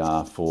destination we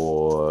are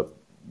for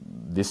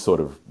this sort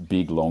of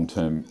big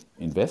long-term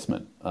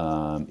investment.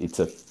 It's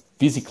a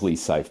physically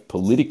safe,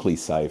 politically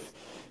safe,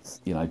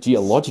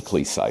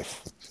 geologically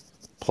safe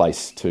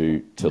place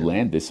to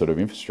land this sort of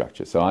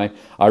infrastructure. So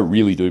I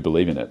really do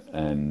believe in it.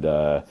 And,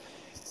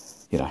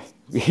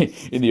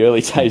 in the early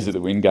days of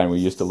the wind game, we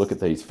used to look at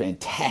these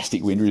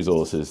fantastic wind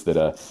resources that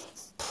are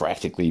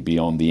practically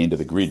beyond the end of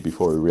the grid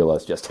before we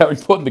realised just how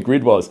important the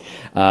grid was.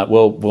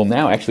 Well,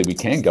 now actually we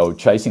can go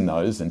chasing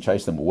those and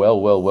chase them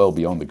well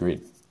beyond the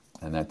grid,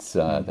 and that's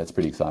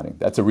pretty exciting.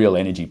 That's a real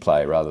energy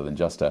play rather than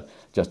just a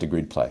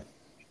grid play.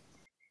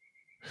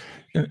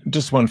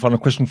 Just one final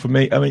question for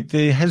me. I mean,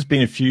 there has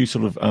been a few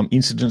sort of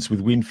incidents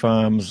with wind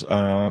farms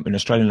in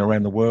Australia and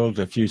around the world,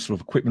 a few sort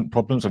of equipment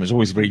problems. I mean, it's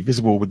always very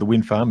visible with the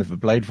wind farm if a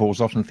blade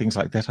falls off and things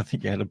like that. I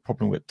think you had a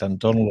problem with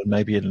Dundonnell and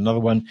maybe had another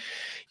one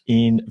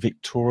in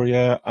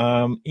Victoria.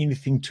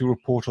 Anything to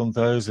report on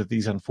those, of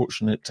these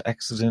unfortunate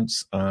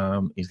accidents?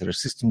 Is there a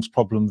systems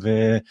problem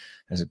there?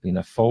 Has it been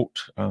a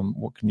fault?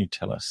 What can you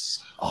tell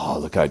us? Oh,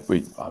 look, I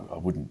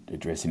wouldn't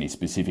address any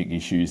specific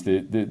issues.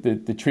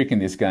 The trick in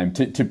this game,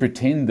 to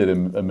pretend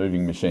that a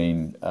moving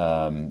machine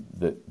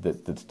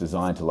that's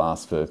designed to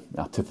last for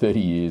up to 30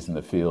 years in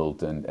the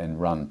field and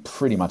run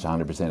pretty much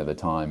 100% of the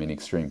time in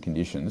extreme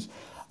conditions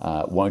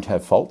won't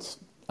have faults,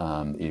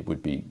 it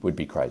would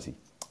be crazy.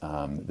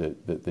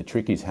 The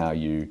trick is how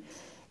you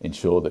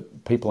ensure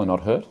that people are not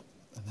hurt.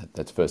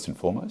 That's first and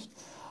foremost,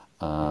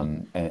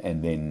 and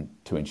then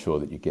to ensure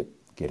that you get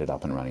it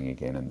up and running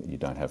again, and you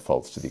don't have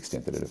faults to the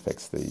extent that it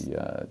affects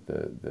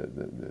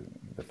the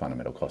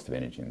fundamental cost of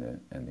energy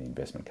and the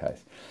investment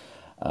case.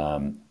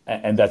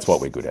 And that's what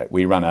we're good at.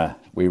 We run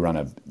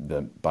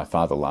the by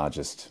far the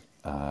largest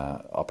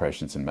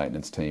operations and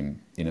maintenance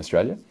team in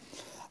Australia.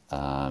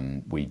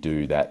 We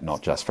do that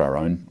not just for our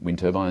own wind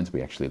turbines.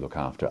 We actually look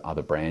after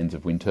other brands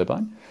of wind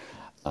turbine,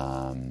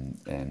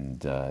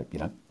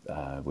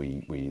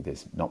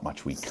 there's not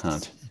much we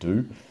can't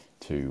do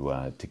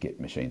to get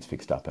machines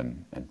fixed up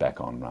and back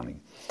on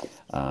running.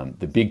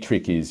 The big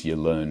trick is you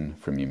learn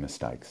from your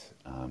mistakes.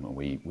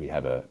 We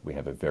have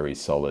a very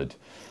solid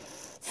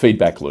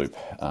feedback loop.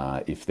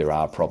 If there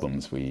are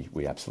problems,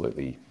 we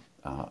absolutely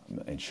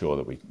ensure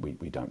that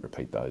we don't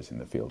repeat those in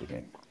the field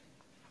again.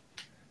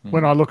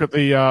 When I look at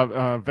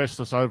the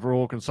Vestas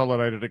overall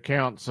consolidated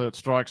accounts, it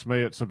strikes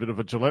me it's a bit of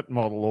a Gillette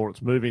model, or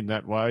it's moving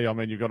that way. I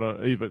mean, you've got an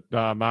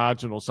EBIT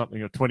margin or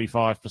something of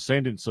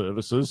 25% in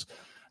services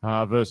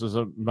versus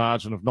a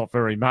margin of not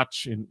very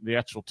much in the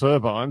actual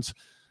turbines.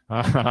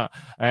 But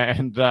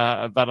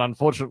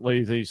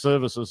unfortunately, the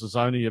services is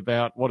only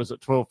about,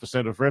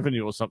 12% of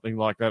revenue or something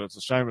like that. It's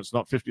a shame it's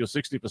not 50 or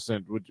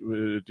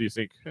 60%, do you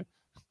think?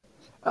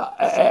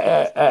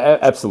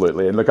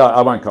 Absolutely. And look,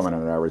 I won't comment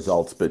on our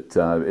results, but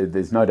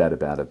there's no doubt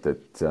about it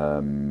that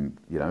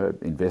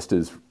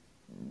investors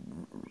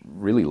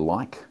really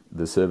like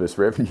the service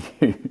revenue.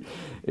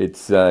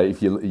 It's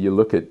if you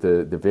look at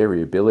the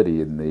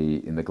variability in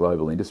the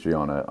global industry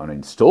on an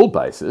installed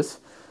basis,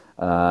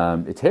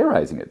 it's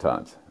hair-raising at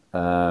times.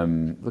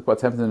 Look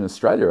what's happened in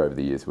Australia over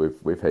the years.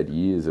 We've had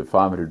years of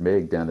 500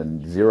 meg down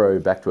to 0,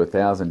 back to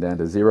 1,000, down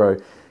to 0.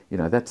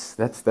 That's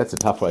a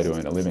tough way to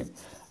earn a living.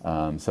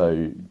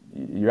 So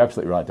you're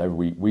absolutely right, David.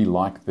 We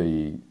like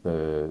the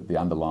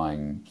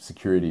underlying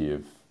security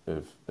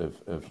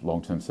of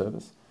long-term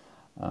service,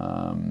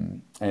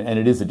 and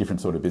it is a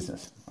different sort of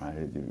business, right?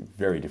 A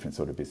very different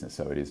sort of business.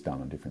 So it is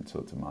done on different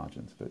sorts of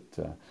margins. But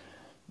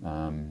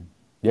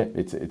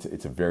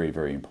it's a very,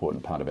 very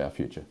important part of our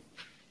future.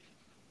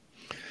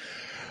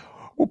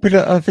 Well,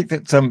 Peter, I think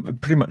that's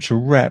pretty much a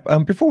wrap.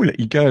 Before we let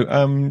you go,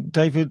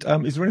 David,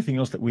 is there anything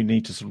else that we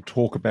need to sort of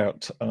talk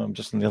about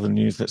just in the other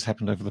news that's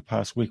happened over the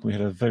past week? We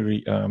had a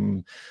very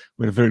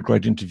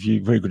great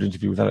interview, very good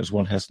interview with Alex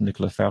Winehouse and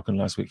Nicola Falcon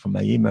last week from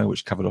AEMO,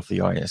 which covered off the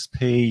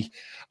ISP.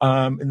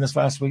 In this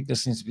last week, there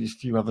seems to be a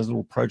few other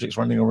little projects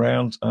running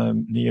around.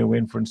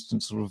 Neoen, for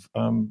instance, sort of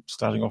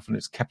starting off in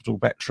its capital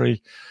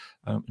battery.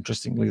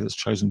 Interestingly, that's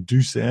chosen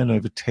Doosan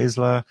over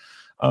Tesla.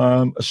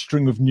 A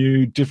string of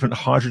new different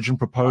hydrogen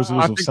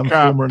proposals of some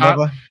form or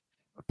another.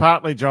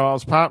 Partly,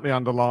 Giles, partly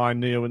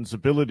underlying Neoen's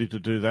ability to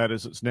do that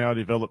is it's now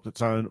developed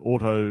its own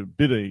auto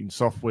bidding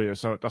software,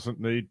 so it doesn't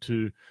need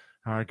to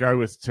go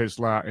with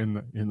Tesla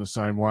in the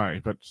same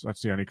way. But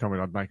that's the only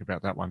comment I'd make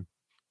about that one.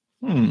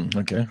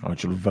 Okay, I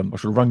should have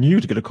rung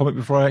you to get a comment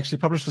before I actually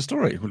published the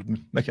story. It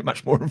would make it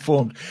much more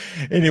informed.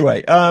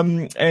 Anyway,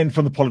 and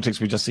from the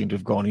politics, we just seem to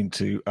have gone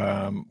into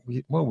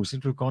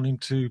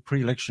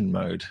pre-election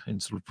mode, in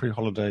sort of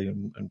pre-holiday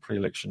and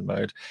pre-election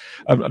mode.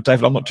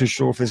 David, I'm not too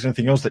sure if there's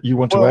anything else that you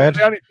want to add.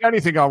 The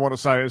only thing I want to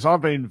say is I've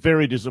been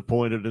very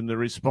disappointed in the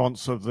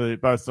response of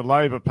both the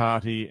Labor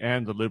Party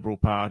and the Liberal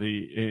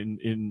Party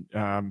in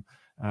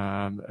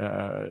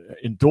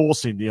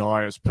endorsing the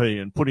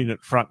ISP and putting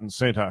it front and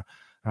centre.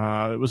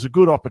 It was a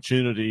good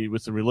opportunity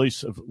with the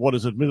release of what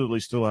is admittedly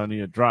still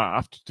only a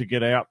draft to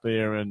get out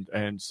there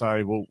and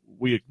say, well,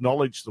 we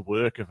acknowledge the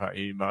work of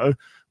AEMO.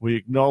 We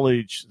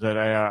acknowledge that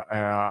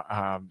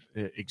our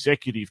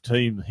executive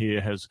team here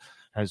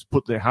has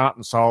put their heart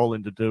and soul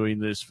into doing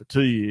this for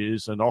 2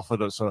 years and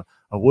offered us a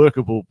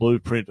workable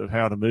blueprint of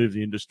how to move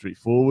the industry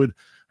forward.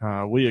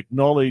 We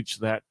acknowledge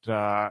that,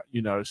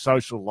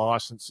 social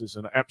license is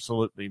an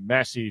absolutely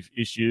massive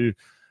issue.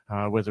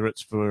 Whether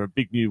it's for a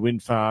big new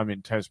wind farm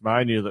in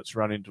Tasmania that's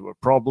run into a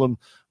problem,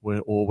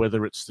 or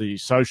whether it's the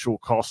social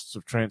costs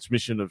of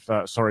transmission of,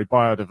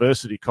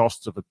 biodiversity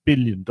costs of $1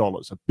 billion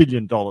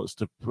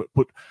to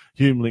put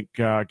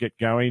HumeLink get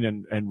going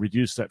and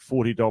reduce that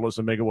 $40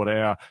 a megawatt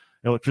hour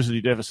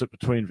electricity deficit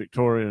between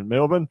Victoria and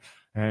Melbourne.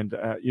 And,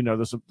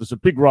 there's a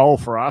big role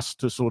for us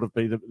to sort of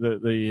be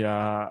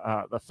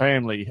the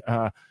family,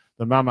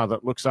 the mama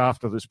that looks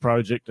after this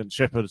project and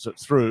shepherds it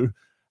through.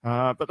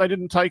 But they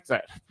didn't take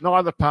that.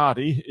 Neither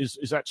party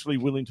is actually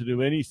willing to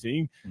do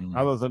anything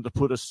other than to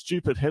put a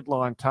stupid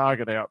headline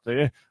target out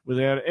there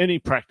without any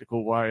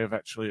practical way of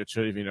actually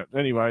achieving it.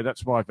 Anyway,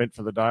 that's my event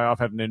for the day. I've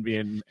had an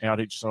NBN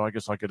outage, so I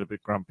guess I get a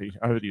bit grumpy.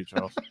 Over to you,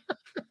 Charles.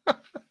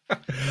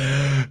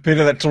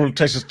 Peter, that sort of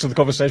takes us to the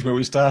conversation where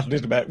we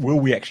started about will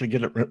we actually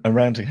get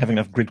around to having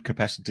enough grid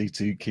capacity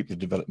to keep the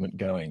development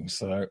going.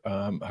 So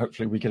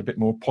hopefully we get a bit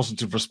more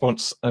positive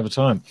response over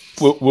time.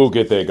 We'll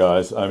get there,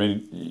 guys. I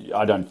mean,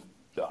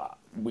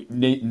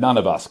 none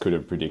of us could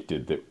have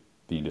predicted that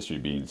the industry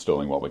would be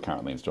installing what we're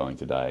currently installing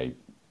today.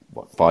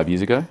 5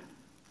 years ago?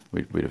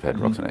 We'd have had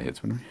rocks on our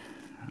heads, wouldn't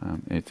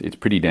we? It's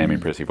pretty damn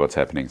impressive what's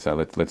happening. So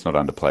let's not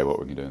underplay what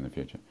we can do in the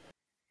future.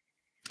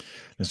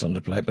 Let's not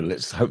underplay, but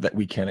let's hope that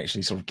we can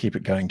actually sort of keep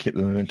it going, keep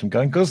the momentum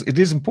going, because it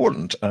is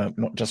important,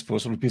 not just for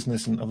sort of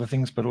business and other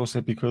things, but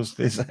also because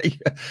there's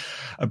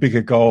a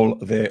bigger goal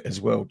there as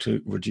well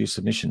to reduce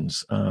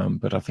emissions.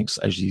 But I think,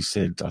 as you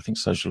said, I think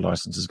social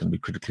license is going to be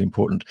critically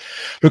important.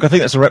 Look, I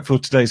think that's a wrap for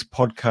today's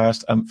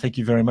podcast. Thank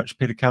you very much,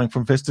 Peter Carling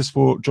from Vestas,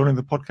 for joining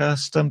the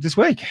podcast this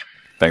week.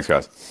 Thanks,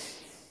 guys.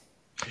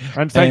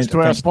 And thanks to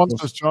our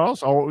sponsors,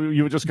 Charles.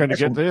 You were just going to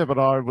get there, but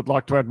I would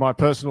like to add my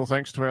personal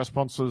thanks to our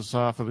sponsors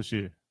for this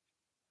year.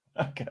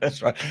 Okay,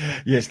 that's right.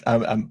 Yes,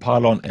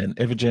 Pylon and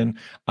Evergen.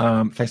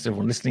 Thanks to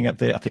everyone listening out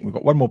there. I think we've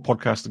got one more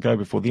podcast to go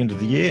before the end of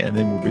the year, and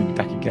then we'll be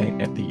back again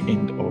at the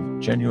end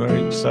of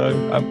January. So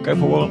go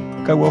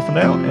well for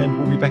now, and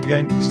we'll be back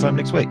again this time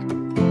next week.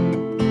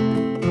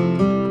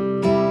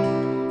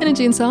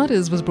 Energy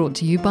Insiders was brought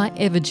to you by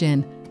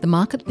Evergen, the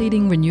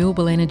market-leading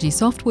renewable energy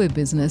software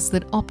business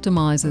that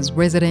optimises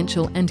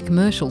residential and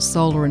commercial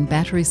solar and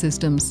battery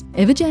systems.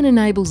 Evergen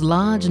enables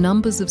large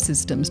numbers of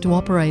systems to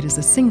operate as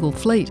a single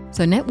fleet,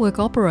 so network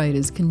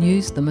operators can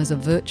use them as a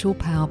virtual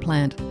power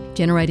plant,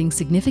 generating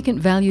significant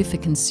value for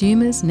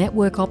consumers,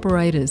 network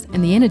operators,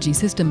 and the energy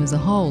system as a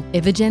whole.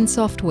 Evergen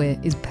software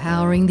is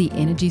powering the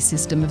energy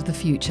system of the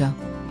future.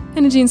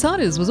 Energy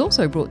Insiders was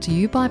also brought to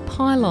you by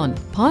Pylon.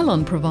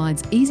 Pylon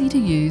provides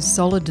easy-to-use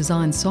solid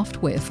design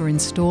software for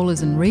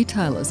installers and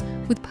retailers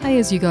with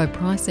pay-as-you-go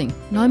pricing,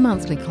 no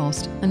monthly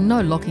cost and no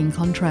lock-in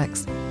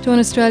contracts. Join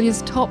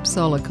Australia's top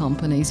solar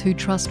companies who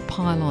trust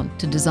Pylon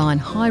to design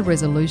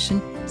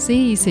high-resolution,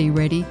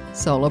 CEC-ready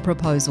solar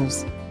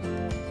proposals.